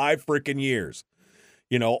 25 freaking years.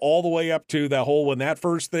 All the way up to when that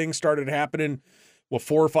first thing started happening,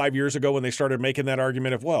 4 or 5 years ago when they started making that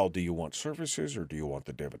argument of, well, do you want services or do you want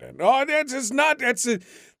the dividend? Oh,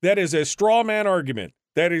 that is a straw man argument.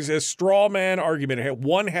 That is a straw man argument.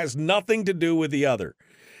 One has nothing to do with the other.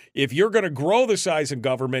 If you're going to grow the size of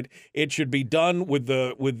government, it should be done with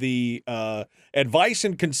the advice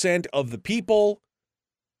and consent of the people,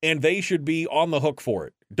 and they should be on the hook for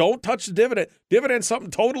it. Don't touch the dividend. Dividend's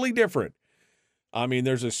something totally different. I mean,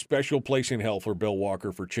 there's a special place in hell for Bill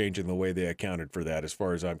Walker for changing the way they accounted for that, as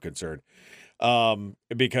far as I'm concerned,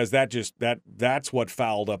 because that's what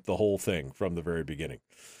fouled up the whole thing from the very beginning.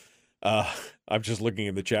 I'm just looking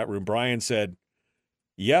in the chat room. Brian said,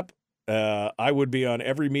 "Yep, I would be on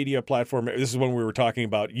every media platform." This is when we were talking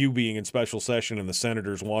about you being in special session and the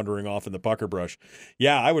senators wandering off in the pucker brush.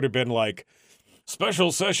 Yeah, I would have been like,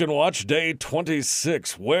 "Special session watch day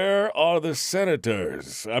 26. Where are the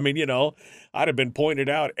senators?" I mean, I'd have been pointed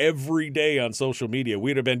out every day on social media.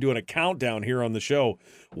 We'd have been doing a countdown here on the show.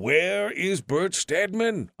 Where is Bert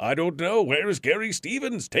Stedman? I don't know. Where is Gary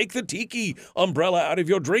Stevens? Take the tiki umbrella out of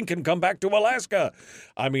your drink and come back to Alaska.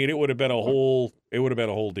 I mean, it would have been a whole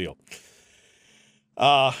deal.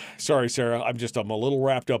 Sorry, Sarah. I'm a little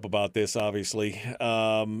wrapped up about this, obviously.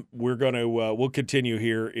 We'll continue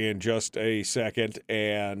here in just a second.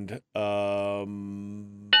 And,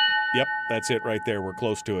 yep, that's it right there. We're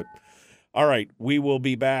close to it. All right. We will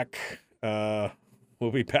be back.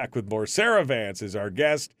 We'll be back with more. Sarah Vance is our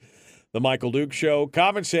guest. The Michael Duke Show.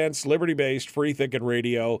 Common sense, liberty-based, free-thinking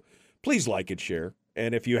radio. Please like and share.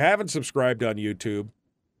 And if you haven't subscribed on YouTube,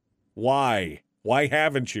 why? Why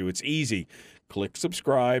haven't you? It's easy. Click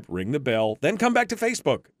subscribe, ring the bell, then come back to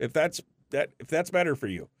Facebook if that's better for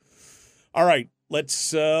you. All right, let's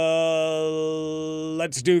do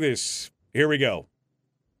this. Here we go.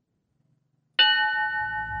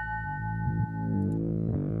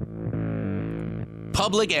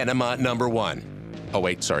 Public enema number one. Oh,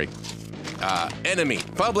 wait, sorry.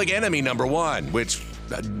 Public enemy number one, which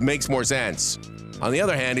makes more sense. On the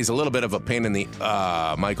other hand, he's a little bit of a pain in the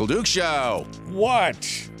Michael Duke Show.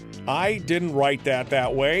 What? I didn't write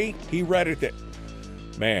that way. He read it.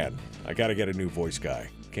 Man, I got to get a new voice guy.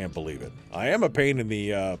 Can't believe it. I am a pain in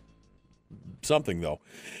the something, though.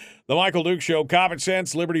 The Michael Duke Show, common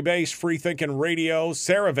sense, liberty-based, free-thinking radio.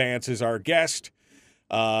 Sarah Vance is our guest,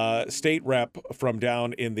 state rep from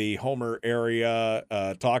down in the Homer area,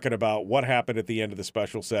 talking about what happened at the end of the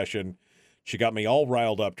special session. She got me all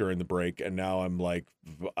riled up during the break, and now I'm like,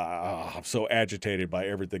 I'm so agitated by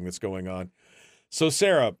everything that's going on. So,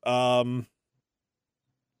 Sarah,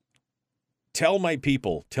 tell my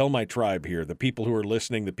people, tell my tribe here, the people who are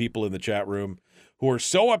listening, the people in the chat room, who are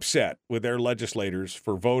so upset with their legislators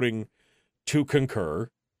for voting to concur.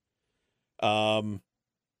 I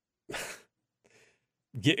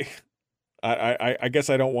guess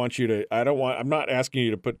I don't want you to, I'm not asking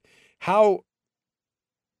you to put, tell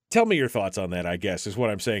me your thoughts on that, I guess, is what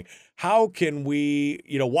I'm saying. How can we,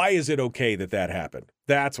 why is it okay that happened?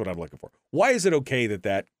 That's what I'm looking for. Why is it okay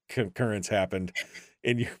that concurrence happened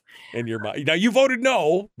in your mind? Now, you voted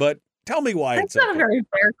no, but tell me why That's it's not okay. a very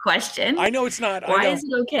fair question. I know it's not. Why is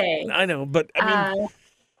it okay? I know, but I mean,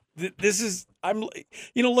 this is,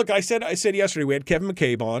 look, I said yesterday we had Kevin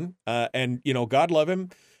McCabe on, and, God love him.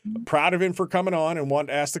 Proud of him for coming on and wanting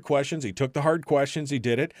to ask the questions. He took the hard questions. He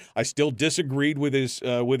did it. I still disagreed with his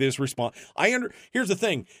response. Here's the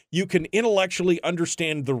thing. You can intellectually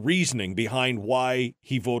understand the reasoning behind why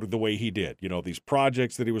he voted the way he did. These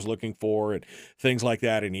projects that he was looking for and things like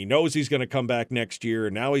that. And he knows he's going to come back next year.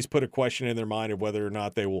 And now he's put a question in their mind of whether or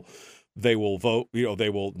not they will vote, they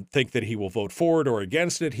will think that he will vote for it or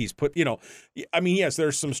against it. He's put, yes,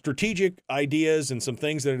 there's some strategic ideas and some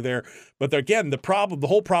things that are there. But again, the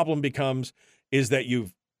whole problem is that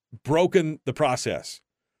you've broken the process.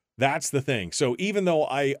 That's the thing. So even though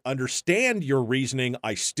I understand your reasoning,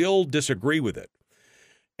 I still disagree with it.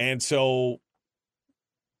 And so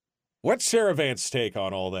what's Sarah Vance's take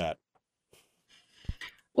on all that?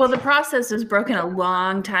 Well, the process was broken a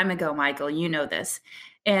long time ago, Michael. You know this.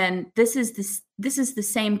 And this is the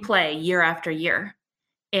same play year after year.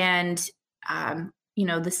 And,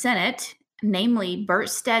 the Senate, namely Bert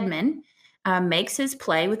Stedman, makes his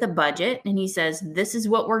play with a budget. And he says, this is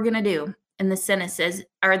what we're going to do. And the Senate says,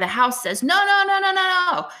 or the House says, no,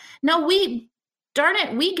 darn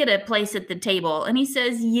it, we get a place at the table. And he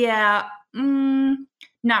says, yeah,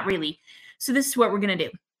 not really. So this is what we're going to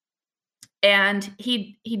do. And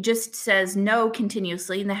he just says no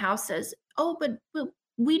continuously. And the House says, oh, but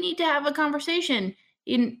we need to have a conversation.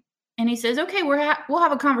 And he says, okay, we'll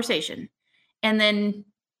have a conversation. And then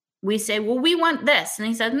we say, well, we want this. And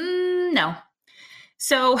he said, no.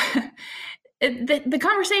 So the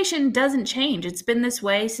conversation doesn't change. It's been this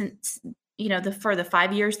way since, for the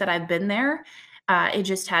 5 years that I've been there. It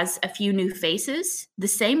just has a few new faces, the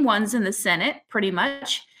same ones in the Senate, pretty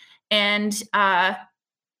much. And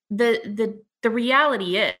the the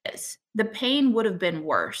reality is the pain would have been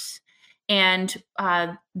worse. And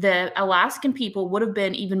the Alaskan people would have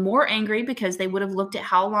been even more angry because they would have looked at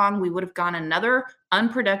how long we would have gone another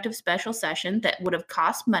unproductive special session that would have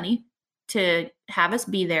cost money to have us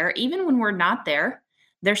be there. Even when we're not there,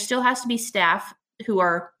 there still has to be staff who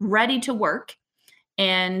are ready to work.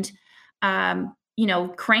 And,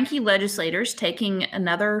 cranky legislators taking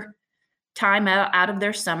another time out of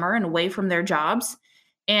their summer and away from their jobs.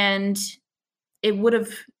 And it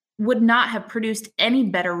would not have produced any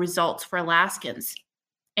better results for Alaskans.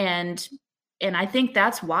 And I think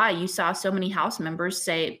that's why you saw so many House members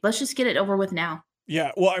say, let's just get it over with now.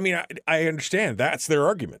 Yeah, well, I mean, I understand that's their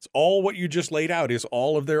arguments. All what you just laid out is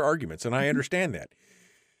all of their arguments, and I understand that.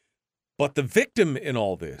 But the victim in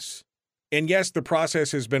all this, and yes, the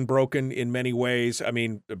process has been broken in many ways. I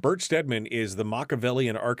mean, Bert Stedman is the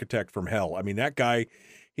Machiavellian architect from hell. I mean, that guy,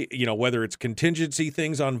 whether it's contingency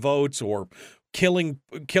things on votes or killing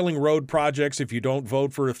road projects if you don't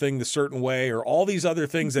vote for a thing the certain way, or all these other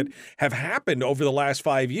things that have happened over the last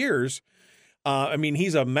 5 years. I mean,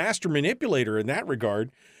 he's a master manipulator in that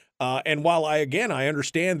regard. And while I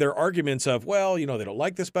understand their arguments of, well, they don't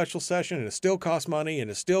like the special session and it still costs money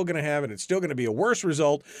and it's still going to have it. It's still going to be a worse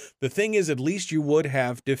result. The thing is, at least you would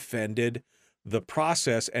have defended the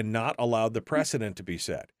process and not allowed the precedent to be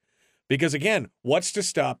set. Because again, what's to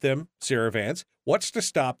stop them, Sarah Vance? What's to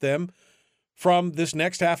stop them from this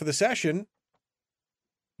next half of the session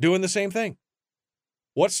doing the same thing?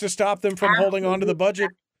 What's to stop them from holding on to the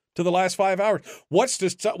budget to the last 5 hours? What's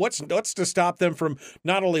to stop them from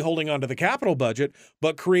not only holding on to the capital budget,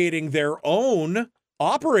 but creating their own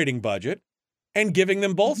operating budget and giving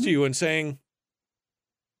them both to you and saying,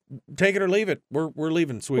 take it or leave it. We're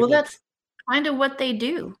leaving, sweet. Well, that's kind of what they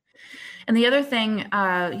do. And the other thing,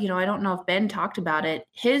 I don't know if Ben talked about it.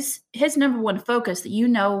 His number one focus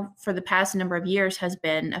that for the past number of years has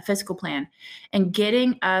been a fiscal plan and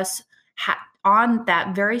getting us on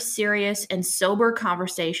that very serious and sober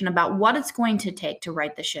conversation about what it's going to take to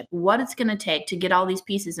right the ship, what it's going to take to get all these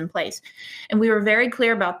pieces in place. And we were very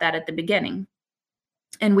clear about that at the beginning.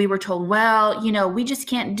 And we were told, well, we just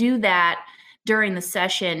can't do that during the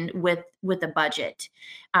session with a budget.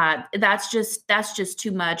 That's just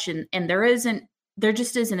too much. And there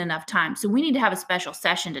just isn't enough time. So we need to have a special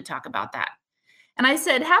session to talk about that. And I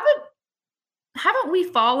said, haven't we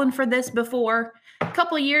fallen for this before? A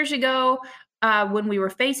couple of years ago, when we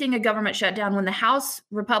were facing a government shutdown, when the House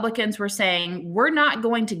Republicans were saying, we're not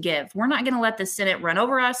going to give, we're not going to let the Senate run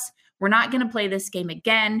over us, we're not going to play this game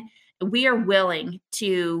again. We are willing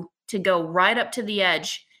to go right up to the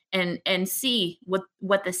edge and see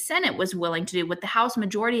what the Senate was willing to do with the House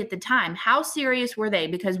majority at the time. How serious were they?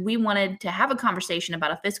 Because we wanted to have a conversation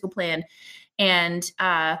about a fiscal plan. And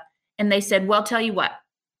they said, well, tell you what,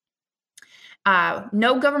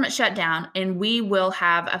 no government shutdown, and we will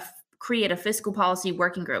create a fiscal policy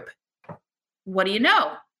working group. What do you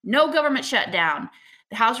know? No government shutdown.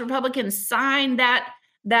 The House Republicans signed that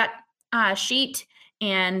sheet,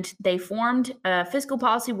 and they formed a fiscal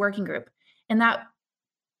policy working group. And that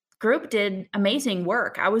group did amazing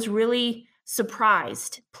work. I was really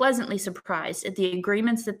pleasantly surprised at the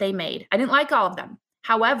agreements that they made. I didn't like all of them.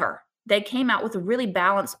 However, they came out with a really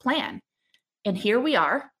balanced plan. And here we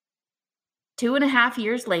are, 2.5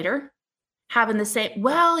 years later, having the same,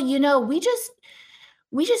 well, we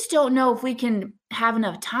just don't know if we can have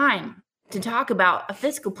enough time to talk about a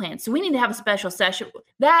fiscal plan. So we need to have a special session.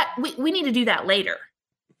 That we need to do that later.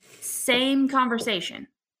 Same conversation.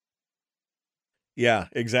 Yeah,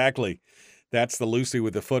 exactly. That's the Lucy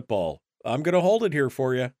with the football. I'm going to hold it here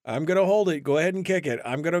for you. I'm going to hold it. Go ahead and kick it.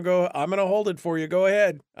 I'm going to hold it for you. Go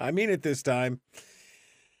ahead. I mean it this time.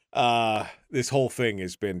 This whole thing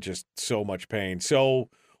has been just so much pain. So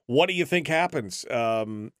what do you think happens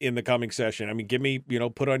in the coming session? I mean, give me,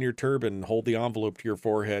 put on your turban, hold the envelope to your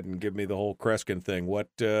forehead and give me the whole Kreskin thing. What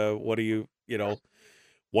do you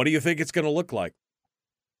think it's going to look like?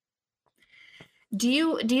 Do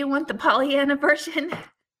you want the Pollyanna version,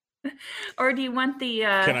 or do you want the?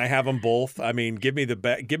 Can I have them both? I mean, give me the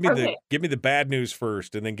bad news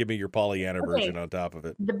first, and then give me your Pollyanna version on top of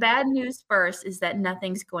it. The bad news first is that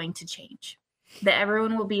nothing's going to change. That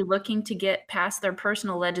everyone will be looking to get past their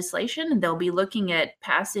personal legislation, and they'll be looking at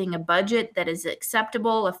passing a budget that is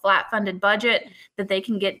acceptable, a flat-funded budget that they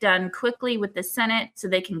can get done quickly with the Senate, so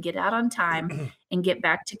they can get out on time and get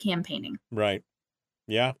back to campaigning. Right.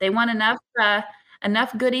 Yeah. They want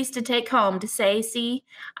enough goodies to take home to say, see,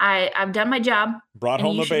 I've done my job. Brought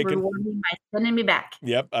home the bacon. Reward me by sending me back.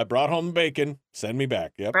 Yep. I brought home the bacon. Send me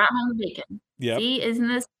back. Yep. Brought home the bacon. Yep. See, isn't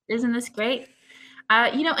this great?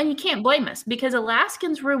 And you can't blame us because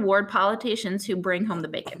Alaskans reward politicians who bring home the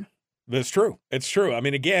bacon. That's true. It's true. I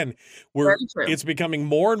mean, again, it's becoming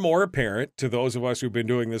more and more apparent to those of us who've been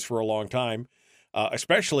doing this for a long time,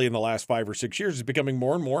 especially in the last 5 or 6 years, it's becoming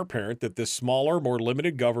more and more apparent that this smaller, more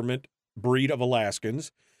limited government breed of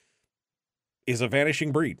Alaskans is a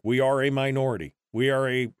vanishing breed. We are a minority.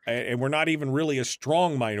 And we're not even really a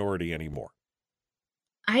strong minority anymore.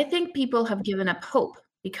 I think people have given up hope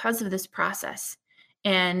because of this process.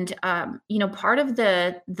 And, part of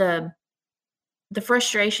the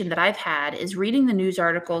frustration that I've had is reading the news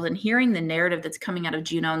articles and hearing the narrative that's coming out of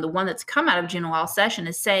Juneau. And the one that's come out of Juneau all session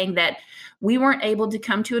is saying that we weren't able to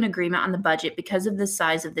come to an agreement on the budget because of the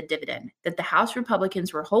size of the dividend, that the House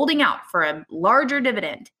Republicans were holding out for a larger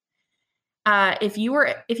dividend. If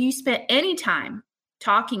you spent any time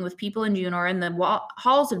talking with people in Juneau or in the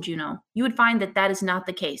halls of Juneau, you would find that that is not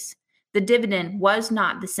the case. The dividend was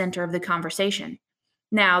not the center of the conversation.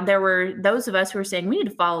 Now, there were those of us who were saying we need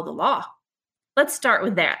to follow the law. Let's start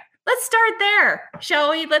with that. Let's start there, shall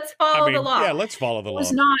we? Let's follow the law. Yeah, let's follow the law. It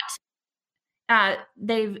was not.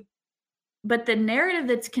 But the narrative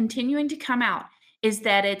that's continuing to come out is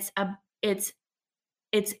that it's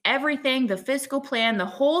everything, the fiscal plan, the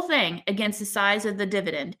whole thing against the size of the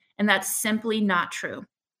dividend, and that's simply not true.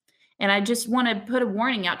 And I just want to put a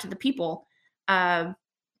warning out to the people: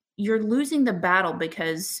 you're losing the battle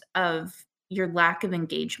because of your lack of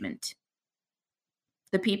engagement.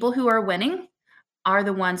 The people who are winning are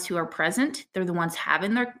the ones who are present. They're the ones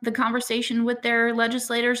having the conversation with their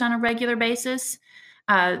legislators on a regular basis.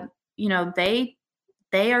 They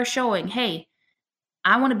are showing, hey,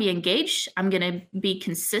 I want to be engaged. I'm going to be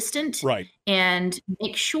consistent, right, and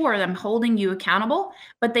make sure that I'm holding you accountable.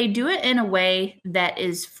 But they do it in a way that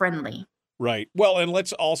is friendly. Right. Well, and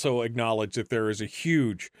let's also acknowledge that there is a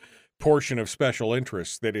huge portion of special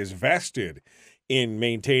interests that is vested in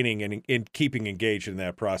maintaining and in keeping engaged in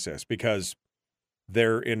that process because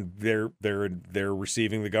they're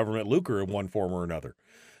receiving the government lucre in one form or another.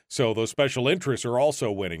 So those special interests are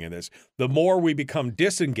also winning in this. The more we become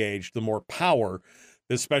disengaged, the more power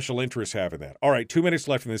the special interests have in that. All right, 2 minutes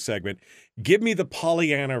left in this segment. Give me the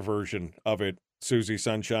Pollyanna version of it, Susie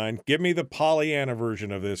Sunshine. Give me the Pollyanna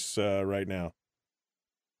version of this right now.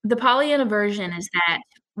 The Pollyanna version is that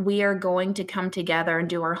we are going to come together and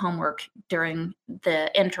do our homework during the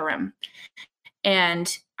interim.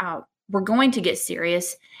 And we're going to get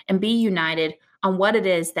serious and be united on what it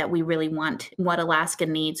is that we really want, what Alaska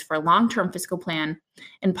needs for a long-term fiscal plan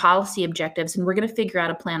and policy objectives. And we're going to figure out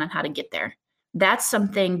a plan on how to get there. That's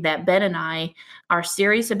something that Ben and I are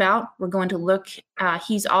serious about. We're going to look,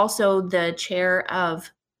 he's also the chair of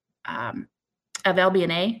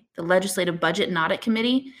LBNA, the Legislative Budget and Audit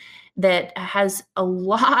Committee, that has a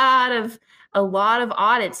lot of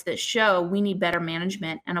audits that show we need better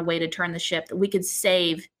management and a way to turn the ship, that we could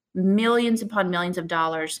save millions upon millions of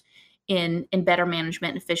dollars in better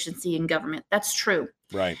management and efficiency in government. That's true.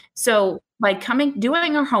 Right. So by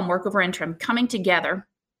doing our homework over interim, coming together,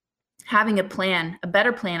 having a plan, a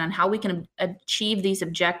better plan on how we can achieve these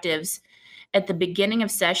objectives at the beginning of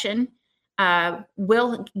session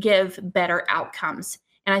will give better outcomes.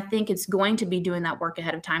 And I think it's going to be doing that work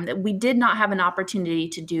ahead of time that we did not have an opportunity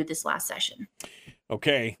to do this last session.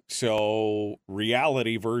 Okay, so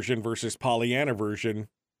reality version versus Pollyanna version,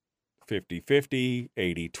 50-50,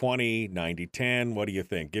 80-20, 90-10. What do you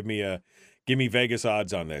think? Give me Vegas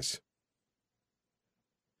odds on this.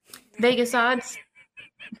 Vegas odds?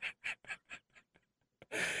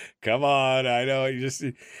 Come on, I know we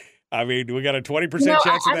got a 20%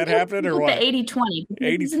 chance of that happening, or what? The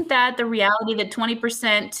 80-20. Isn't that the reality that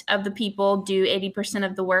 20% of the people do 80%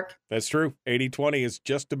 of the work? That's true. 80-20 is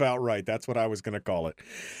just about right. That's what I was going to call it.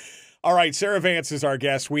 All right, Sarah Vance is our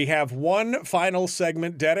guest. We have one final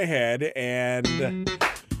segment dead ahead, and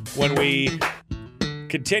when we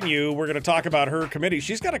continue, we're going to talk about her committee.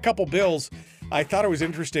 She's got a couple bills. I thought it was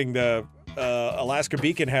interesting. The Alaska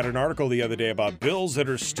Beacon had an article the other day about bills that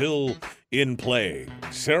are still in play.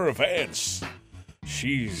 Sarah Vance,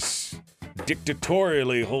 she's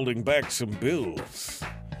dictatorially holding back some bills.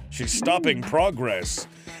 She's stopping progress.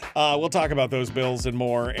 We'll talk about those bills and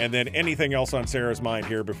more, and then anything else on Sarah's mind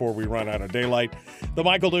here before we run out of daylight. The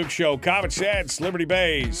Michael Duke Show, common sense,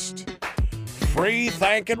 liberty-based, free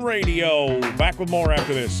thinking radio. Back with more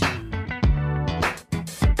after this.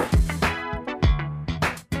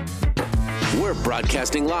 We're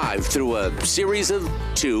broadcasting live through a series of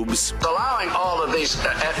tubes. Allowing all of these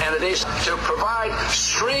entities to provide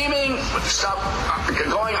streaming stuff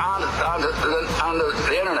going on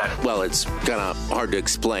the internet. Well, it's kind of hard to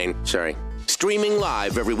explain. Sorry. streaming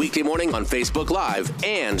live every weekday morning on Facebook Live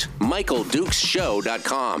and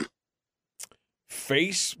MichaelDukesShow.com.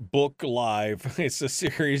 Facebook Live. It's a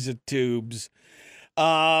series of tubes.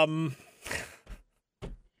 I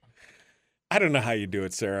don't know how you do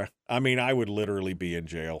it, Sarah. I mean, I would literally be in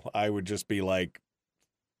jail. I would just be like,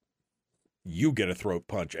 you get a throat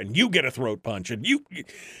punch, and you get a throat punch, and you...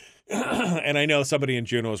 And I know somebody in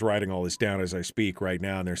Juneau is writing all this down as I speak right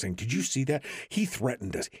now, and they're saying, did you see that? He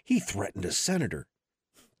threatened us. He threatened a senator.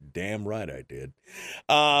 Damn right I did.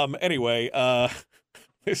 Anyway,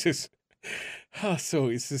 this is so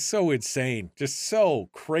insane. Just so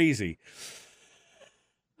crazy.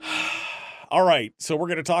 All right, so we're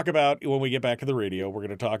going to talk about, when we get back to the radio, we're going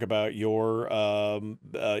to talk about your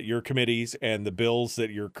committees and the bills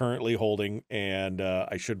that you're currently holding. And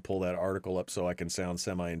I should pull that article up so I can sound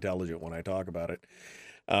semi-intelligent when I talk about it.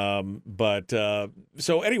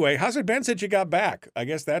 So anyway, how's it been since you got back? I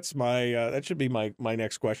guess that's that should be my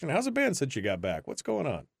next question. How's it been since you got back? What's going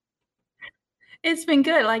on? It's been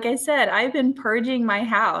good. Like I said, I've been purging my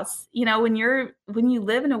house. You know, when you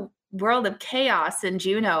live in a world of chaos in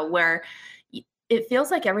Juneau where it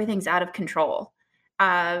feels like everything's out of control.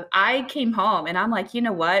 I came home and I'm like, you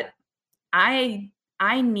know what? I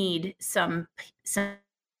need some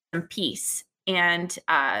peace. And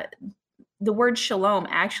the word shalom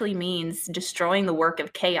actually means destroying the work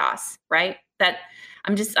of chaos, right? Right.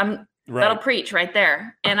 That'll preach right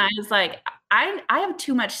there. And I was like, I have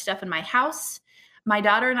too much stuff in my house. My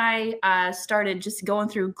daughter and I started just going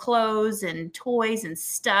through clothes and toys and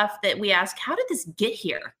stuff that we asked, how did this get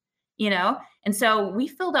here? You know? And so we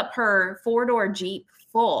filled up her 4-door Jeep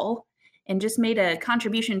full and just made a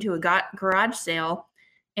contribution to a garage sale.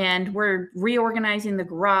 And we're reorganizing the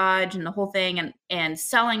garage and the whole thing and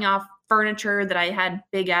selling off furniture that I had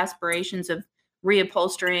big aspirations of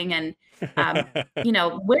reupholstering. And, you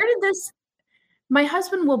know, where did this, my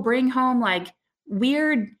husband will bring home like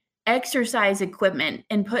weird exercise equipment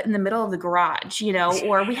and put in the middle of the garage, you know,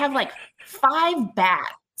 or we have like 5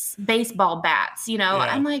 bats, baseball bats, you know.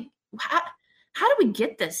 Yeah. I'm like, how do we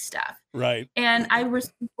get this stuff? Right. And I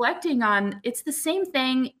was reflecting on, it's the same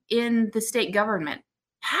thing in the state government.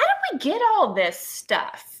 How did we get all this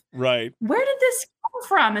stuff? Right. Where did this come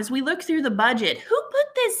from as we look through the budget? Who put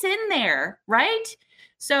this in there? Right.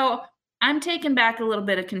 So I'm taking back a little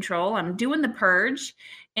bit of control. I'm doing the purge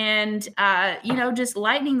and, you know, just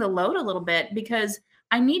lightening the load a little bit because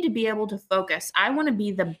I need to be able to focus. I want to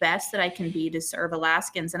be the best that I can be to serve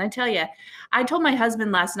Alaskans. And I tell you, I told my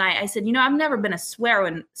husband last night, I said, you know, I've never been a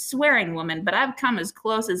swearing woman, but I've come as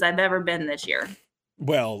close as I've ever been this year.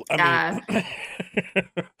 Well, I mean,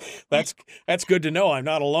 that's good to know. I'm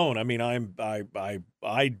not alone. I mean, I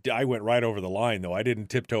went right over the line though. I didn't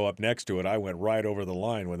tiptoe up next to it. I went right over the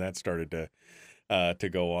line when that started to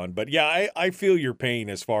go on. But yeah, I feel your pain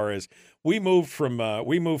as far as we moved from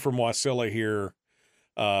Wasilla here.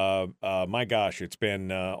 My gosh, it's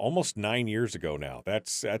been almost 9 years ago now.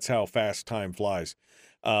 That's how fast time flies.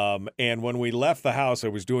 And when we left the house, I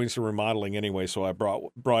was doing some remodeling anyway, so I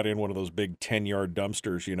brought in one of those big 10-yard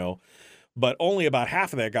dumpsters, you know. But only about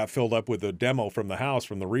half of that got filled up with the demo from the house,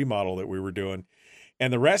 from the remodel that we were doing.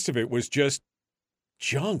 And the rest of it was just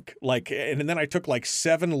junk. And then I took like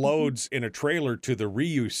 7 loads in a trailer to the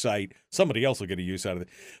reuse site. Somebody else will get a use out of it.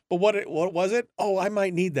 But what was it? Oh, I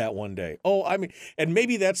might need that one day. Oh, I mean, and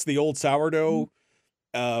maybe that's the old sourdough,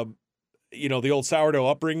 the old sourdough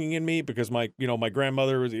upbringing in me, because my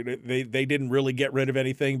grandmother, they didn't really get rid of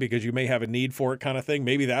anything because you may have a need for it kind of thing.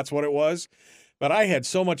 Maybe that's what it was. But I had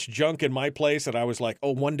so much junk in my place that I was like,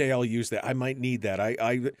 oh, one day I'll use that. I might need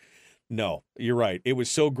that. No, you're right. It was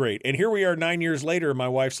so great. And here we are 9 years later. And my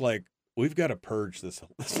wife's like, we've got to purge this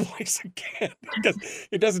place again. Because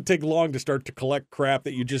it doesn't take long to start to collect crap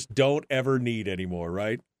that you just don't ever need anymore,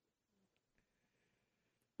 right?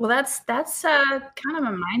 Well, that's kind of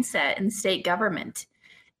a mindset in state government.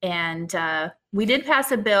 And we did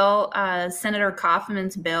pass a bill, Senator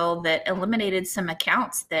Kaufman's bill, that eliminated some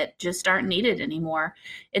accounts that just aren't needed anymore.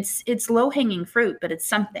 It's low-hanging fruit, but it's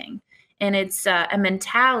something. And it's a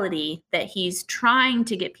mentality that he's trying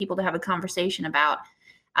to get people to have a conversation about,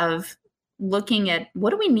 of looking at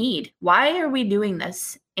what do we need? Why are we doing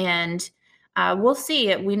this? And we'll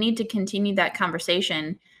see. We need to continue that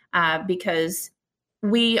conversation because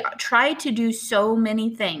we try to do so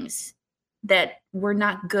many things that we're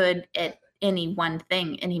not good at any one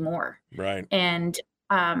thing anymore. Right. And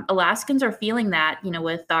Alaskans are feeling that,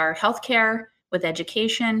 with our healthcare, with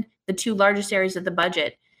education, the 2 largest areas of the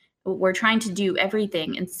budget. We're trying to do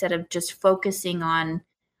everything instead of just focusing on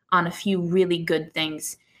a few really good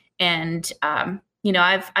things. And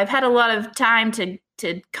I've had a lot of time to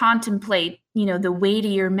contemplate, the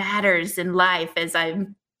weightier matters in life as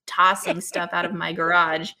I'm tossing stuff out of my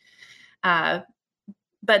garage. But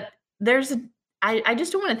I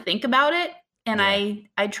just don't want to think about it. And Yeah.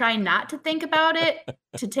 I try not to think about it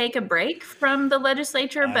to take a break from the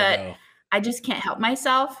legislature, but I just can't help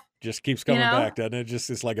myself. Just keeps coming back, doesn't it?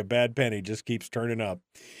 Just it's like a bad penny, just keeps turning up.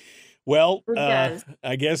 Well, It does.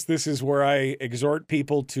 I guess this is where I exhort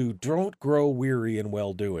people to don't grow weary in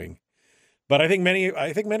well-doing. But I think many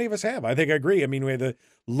of us have. I think I agree. I mean, we had the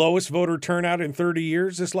lowest voter turnout in 30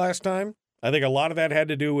 years this last time. I think a lot of that had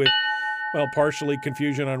to do with, well, partially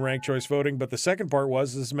confusion on ranked choice voting. But the second part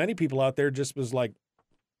was many people out there just was like,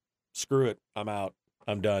 screw it, I'm out.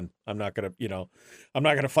 I'm done. I'm not going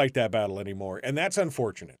to fight that battle anymore. And that's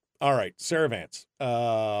unfortunate. All right, Sarah Vance.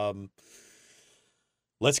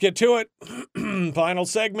 Let's get to it. Final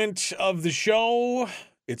segment of the show.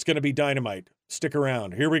 It's going to be dynamite. Stick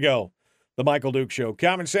around. Here we go. The Michael Duke Show.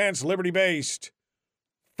 Common sense, liberty-based,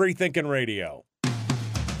 free-thinking radio.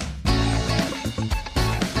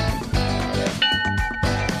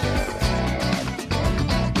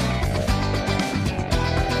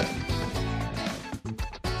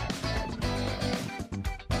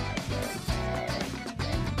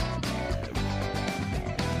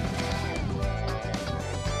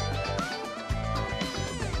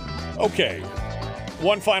 Okay,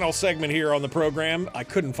 one final segment here on the program. I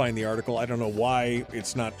couldn't find the article. I don't know why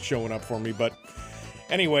it's not showing up for me, but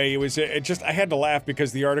anyway, I had to laugh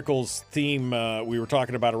because the article's theme, we were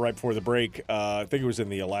talking about it right before the break. I think it was in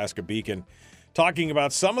the Alaska Beacon, talking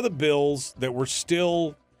about some of the bills that were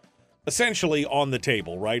still essentially on the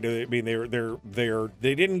table, right? I mean,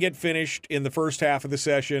 they didn't get finished in the first half of the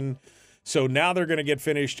session. So now they're going to get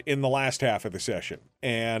finished in the last half of the session,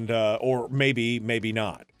 and or maybe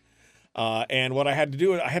not. And what I had to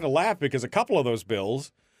do, I had to laugh because a couple of those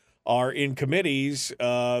bills are in committees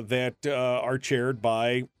that are chaired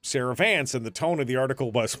by Sarah Vance, and the tone of the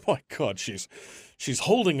article was, "My God, she's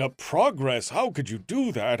holding up progress. How could you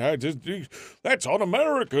do that? That's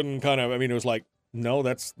un-American," kind of. I mean, it was like, no,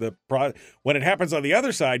 that's when it happens on the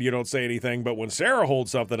other side, you don't say anything, but when Sarah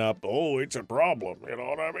holds something up, oh, it's a problem. You know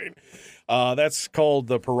what I mean? That's called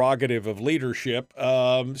the prerogative of leadership.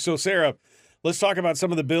 So, Sarah, let's talk about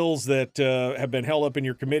some of the bills that have been held up in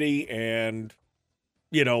your committee, and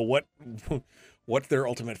what their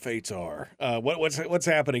ultimate fates are. What's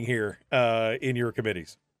happening here in your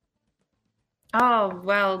committees? Oh,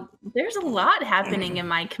 well, there's a lot happening in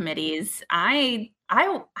my committees. I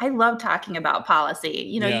love talking about policy.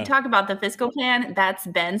 You talk about the fiscal plan, that's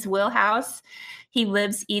Ben's wheelhouse. He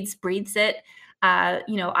lives, eats, breathes it.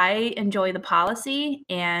 I enjoy the policy,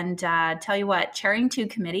 and tell you what, chairing two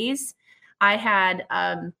committees, I had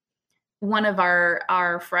one of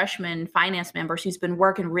our freshman finance members who's been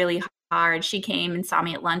working really hard. She came and saw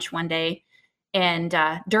me at lunch one day, and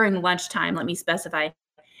during lunchtime, let me specify.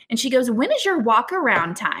 And she goes, "When is your walk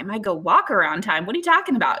around time?" I go, "Walk around time? What are you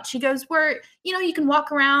talking about?" She goes, you can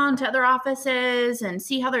walk around to other offices and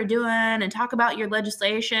see how they're doing and talk about your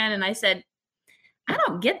legislation. And I said, I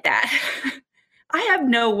don't get that. I have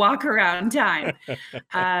no walk around time.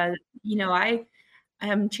 I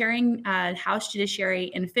am chairing House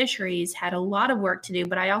Judiciary and Fisheries, had a lot of work to do,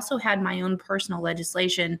 but I also had my own personal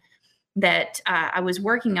legislation that I was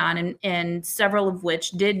working on, and several of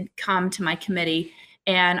which did come to my committee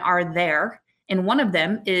and are there. And one of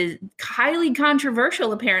them is highly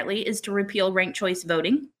controversial, apparently, is to repeal ranked choice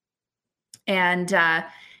voting. And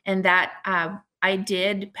that I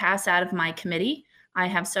did pass out of my committee. I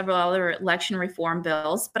have several other election reform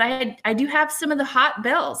bills, but I do have some of the hot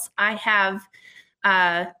bills. I have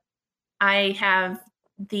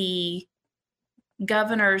the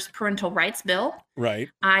governor's parental rights bill. Right.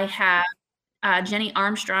 I have Jenny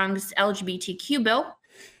Armstrong's LGBTQ bill.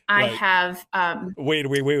 I have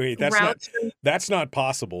wait. That's not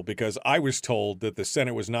possible, because I was told that the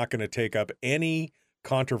Senate was not going to take up any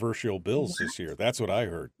controversial bills this year. That's what I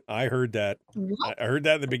heard. I heard that. What? I heard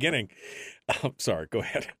that in the beginning. I'm sorry. Go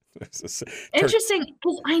ahead. Interesting,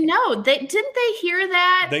 because I know didn't they hear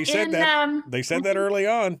that? They said that. They said that early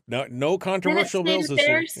on. No controversial bills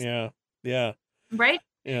this year. Yeah. Right.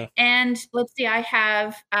 Yeah. And let's see, I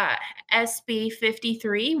have SB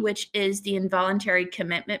 53, which is the involuntary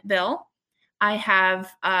commitment bill. I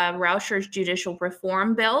have Rauscher's judicial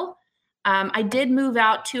reform bill. I did move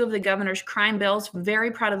out two of the governor's crime bills.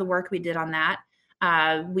 Very proud of the work we did on that.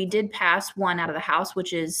 We did pass one out of the House,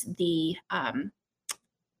 which is the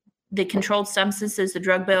controlled substances, the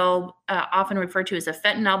drug bill, often referred to as a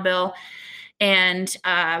fentanyl bill, and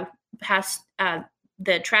passed.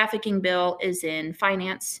 The trafficking bill is in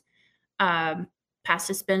finance. pass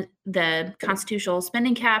the constitutional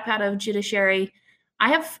spending cap out of judiciary. I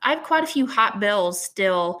have quite a few hot bills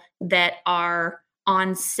still that are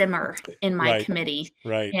on simmer in my committee.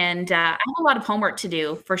 Right. And I have a lot of homework to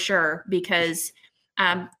do for sure, because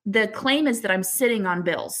the claim is that I'm sitting on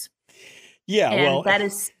bills. Yeah, and well, that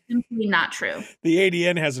is simply not true. The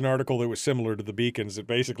ADN has an article that was similar to the Beacon's that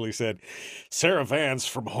basically said, Sarah Vance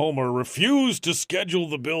from Homer refused to schedule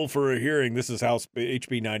the bill for a hearing. This is House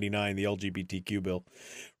HB 99, the LGBTQ bill.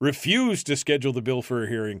 Refused to schedule the bill for a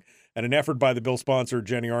hearing, and an effort by the bill sponsor,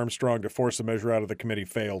 Jenny Armstrong, to force the measure out of the committee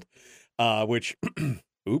failed, which...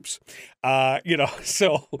 Oops. I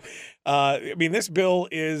mean, this bill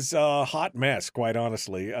is a hot mess, quite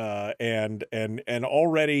honestly. And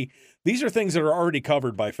already, these are things that are already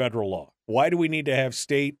covered by federal law. Why do we need to have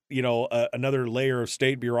state, another layer of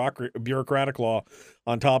state bureaucratic law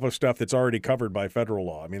on top of stuff that's already covered by federal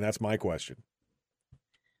law? I mean, that's my question.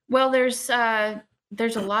 Well, there's a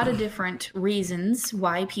lot of different reasons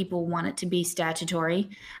why people want it to be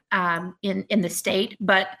statutory in the state,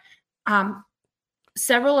 but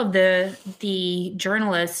several of the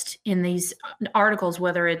journalists in these articles,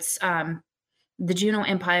 whether it's the Juneau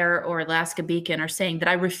Empire or Alaska Beacon, are saying that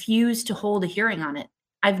I refuse to hold a hearing on it.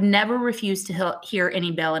 I've never refused to hear any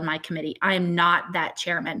bill in my committee. I am not that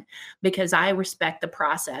chairman, because I respect the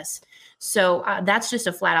process. So that's just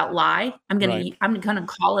a flat out lie. I'm gonna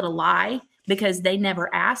call it a lie, because they never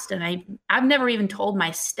asked, and I've never even told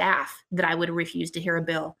my staff that I would refuse to hear a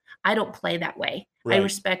bill. I don't play that way. Right. I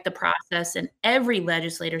respect the process and every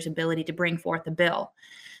legislator's ability to bring forth a bill.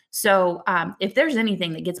 So if there's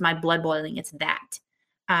anything that gets my blood boiling, it's that.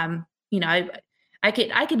 I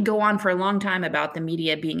could go on for a long time about the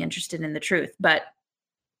media being interested in the truth, but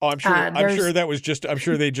I'm sure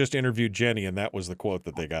they just interviewed Jenny, and that was the quote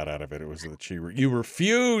that they got out of it. It was that you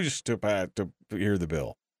refused to hear the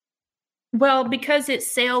bill. Well, because it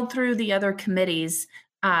sailed through the other committees,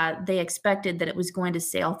 they expected that it was going to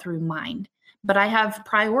sail through mine. But I have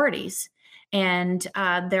priorities, and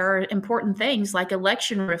there are important things like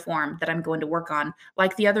election reform that I'm going to work on,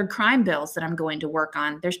 like the other crime bills that I'm going to work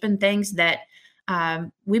on. There's been things that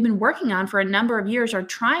we've been working on for a number of years, are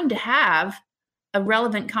trying to have a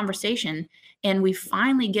relevant conversation, and we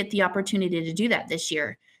finally get the opportunity to do that this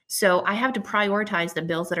year. So I have to prioritize the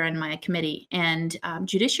bills that are in my committee, and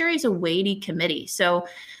judiciary is a weighty committee. So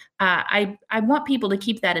I want people to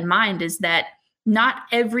keep that in mind, is that not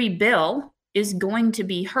every bill is going to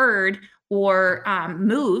be heard or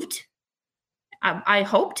moved. I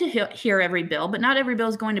hope to hear every bill, but not every bill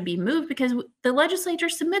is going to be moved, because the legislature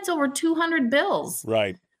submits over 200 bills.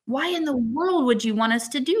 Right. Why in the world would you want us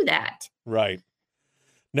to do that? Right.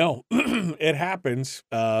 No, it happens,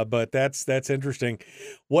 but that's interesting.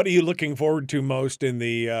 What are you looking forward to most in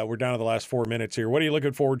the we're down to the last 4 minutes here. What are you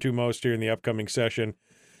looking forward to most here in the upcoming session?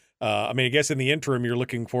 I mean, I guess in the interim, you're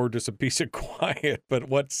looking forward to some peace and quiet, but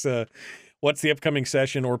what's the upcoming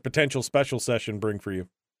session or potential special session bring for you?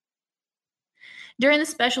 During the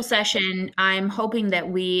special session, I'm hoping that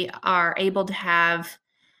we are able to have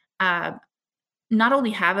not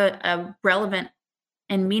only have a relevant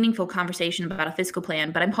and meaningful conversation about a fiscal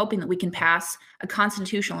plan, but I'm hoping that we can pass a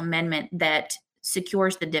constitutional amendment that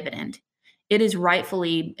secures the dividend. It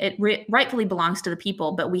rightfully belongs to the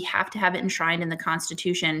people, but we have to have it enshrined in the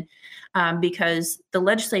Constitution, because the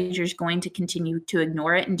legislature is going to continue to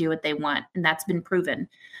ignore it and do what they want, and that's been proven.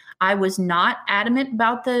 I was not adamant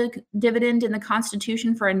about the dividend in the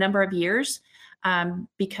Constitution for a number of years,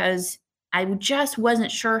 because I just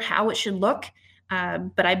wasn't sure how it should look.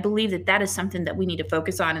 But I believe that is something that we need to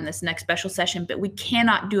focus on in this next special session. But we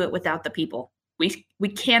cannot do it without the people. We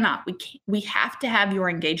cannot. We have to have your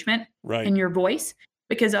engagement and your voice,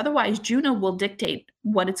 because otherwise Juneau will dictate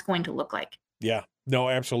what it's going to look like. Yeah, no,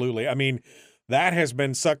 absolutely. I mean, that has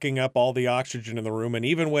been sucking up all the oxygen in the room. And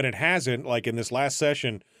even when it hasn't, like in this last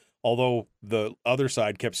session, although the other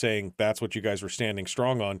side kept saying that's what you guys were standing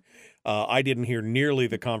strong on, I didn't hear nearly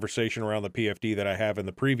the conversation around the PFD that I have in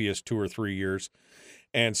the previous 2 or 3 years.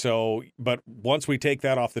 And so, but once we take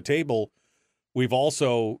that off the table, we've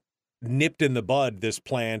also nipped in the bud this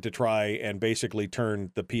plan to try and basically turn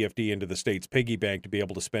the PFD into the state's piggy bank to be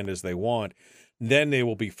able to spend as they want. Then they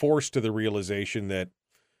will be forced to the realization that,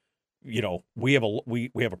 we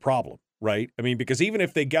have a problem. Right. I mean, because even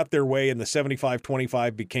if they got their way and the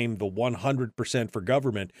 75-25 became the 100% for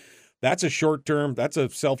government, that's a short term. That's a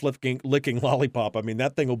licking lollipop. I mean,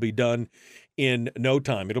 that thing will be done in no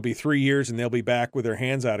time. It'll be 3 years and they'll be back with their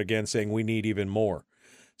hands out again saying we need even more.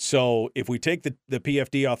 So if we take the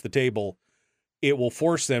PFD off the table, it will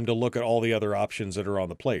force them to look at all the other options that are on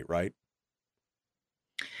the plate. Right.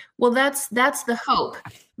 Well, that's the hope.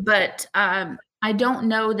 But I don't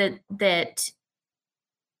know that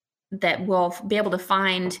we'll be able to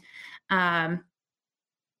find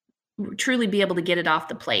truly be able to get it off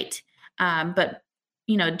the plate. But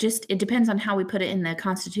just it depends on how we put it in the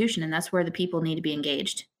Constitution, and that's where the people need to be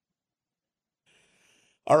engaged.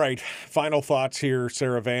 All right, final thoughts here,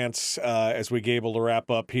 Sarah Vance, as we get able to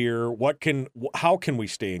wrap up here. How can we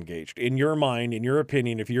stay engaged? In your mind, in your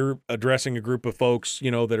opinion, if you're addressing a group of folks,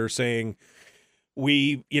 that are saying,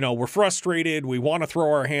 we're frustrated, we want to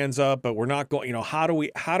throw our hands up, but we're not going, how do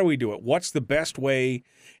we do it? What's the best way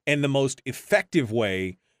and the most effective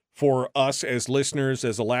way for us as listeners,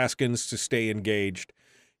 as Alaskans, to stay engaged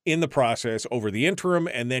in the process over the interim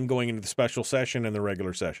and then going into the special session and the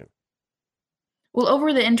regular session? Well,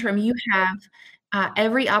 over the interim, you have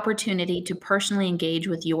every opportunity to personally engage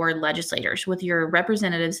with your legislators, with your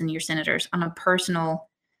representatives and your senators on a personal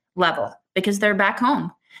level, because they're back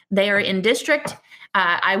home. They are in district.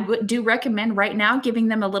 I do recommend right now giving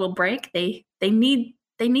them a little break. They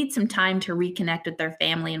need some time to reconnect with their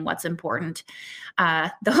family and what's important.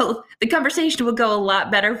 The conversation will go a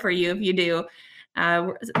lot better for you if you do.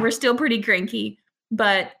 We're still pretty cranky,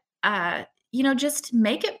 but just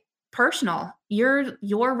make it personal.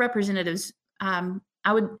 Your representatives,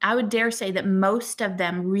 I would dare say that most of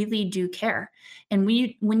them really do care. And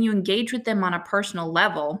when you engage with them on a personal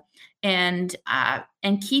level and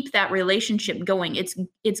keep that relationship going,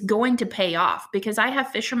 it's going to pay off, because I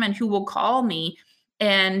have fishermen who will call me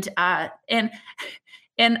and I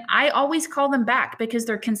always call them back because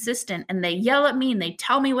they're consistent and they yell at me and they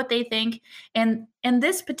tell me what they think. And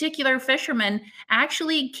this particular fisherman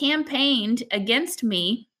actually campaigned against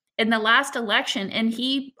me in the last election, and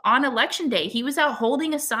on election day, he was out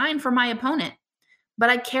holding a sign for my opponent.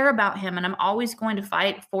 But I care about him, and I'm always going to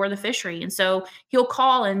fight for the fishery. And so he'll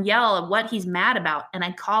call and yell at what he's mad about, and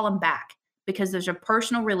I call him back because there's a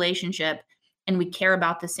personal relationship and we care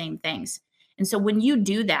about the same things. And so when you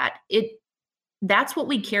do that, that's what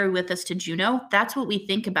we carry with us to Juneau. That's what we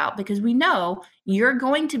think about, because we know you're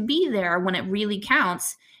going to be there when it really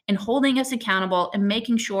counts, and holding us accountable and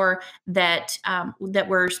making sure that that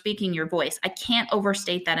we're speaking your voice. I can't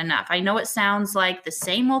overstate that enough. I know it sounds like the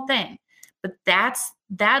same old thing, but that's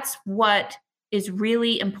what is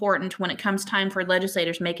really important when it comes time for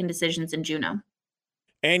legislators making decisions in Juneau.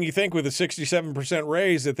 And you think with a 67%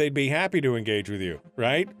 raise that they'd be happy to engage with you,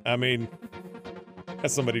 right? I mean,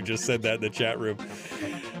 somebody just said that in the chat room.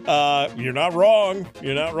 You're not wrong.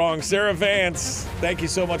 You're not wrong. Sarah Vance, thank you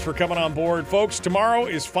so much for coming on board. Folks, tomorrow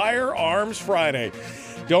is Firearms Friday.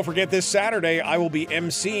 Don't forget, this Saturday, I will be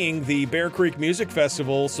emceeing the Bear Creek Music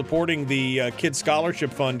Festival, supporting the Kids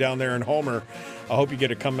Scholarship Fund down there in Homer. I hope you get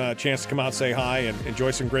a chance to come out, say hi, and enjoy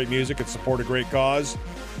some great music and support a great cause.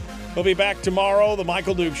 We'll be back tomorrow. The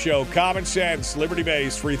Michael Duke Show. Common sense,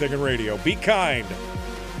 liberty-based, free-thinking radio. Be kind.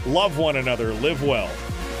 Love one another. Live well.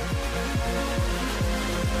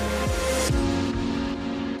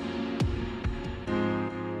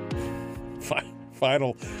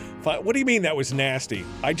 Final. What do you mean that was nasty?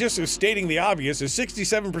 I just was stating the obvious. A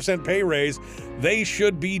 67% pay raise, they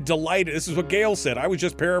should be delighted. This is what Gail said. I was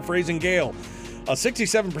just paraphrasing Gail. A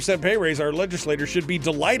 67% pay raise, our legislators should be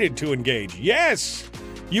delighted to engage. Yes!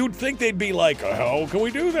 You'd think they'd be like, how can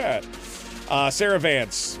we do that? Sarah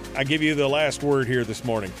Vance, I give you the last word here this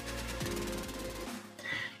morning.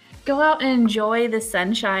 Go out and enjoy the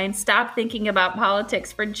sunshine. Stop thinking about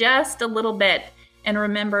politics for just a little bit. And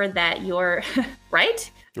remember that you're,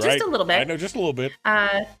 right? Just a little bit. I know, just a little bit.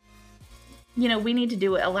 We need to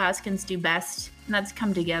do what Alaskans do best, and that's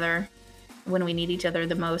come together when we need each other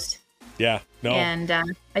the most. Yeah, no. And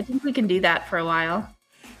I think we can do that for a while.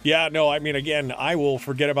 Yeah, no, I mean, again, I will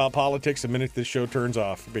forget about politics the minute this show turns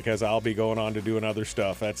off, because I'll be going on to doing other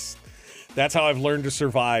stuff. That's how I've learned to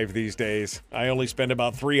survive these days. I only spend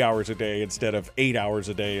about 3 hours a day instead of 8 hours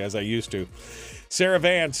a day as I used to. Sarah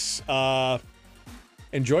Vance,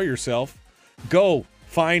 enjoy yourself. Go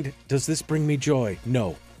find, does this bring me joy?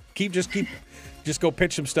 No. Just go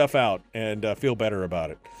pitch some stuff out and feel better about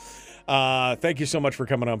it. Thank you so much for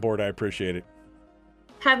coming on board. I appreciate it.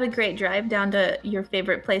 Have a great drive down to your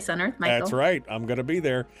favorite place on earth, Michael. That's right. I'm going to be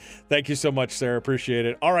there. Thank you so much, Sarah. Appreciate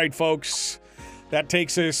it. All right, folks. That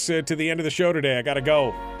takes us to the end of the show today. I got to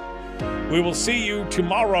go. We will see you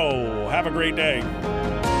tomorrow. Have a great day.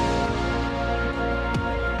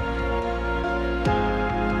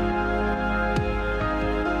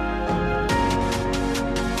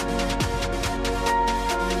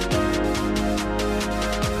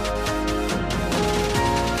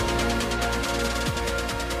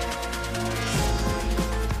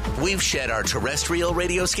 We've shed our terrestrial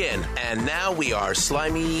radio skin, and now we are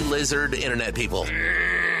slimy lizard internet people.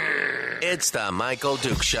 It's the Michael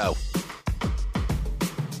Duke Show.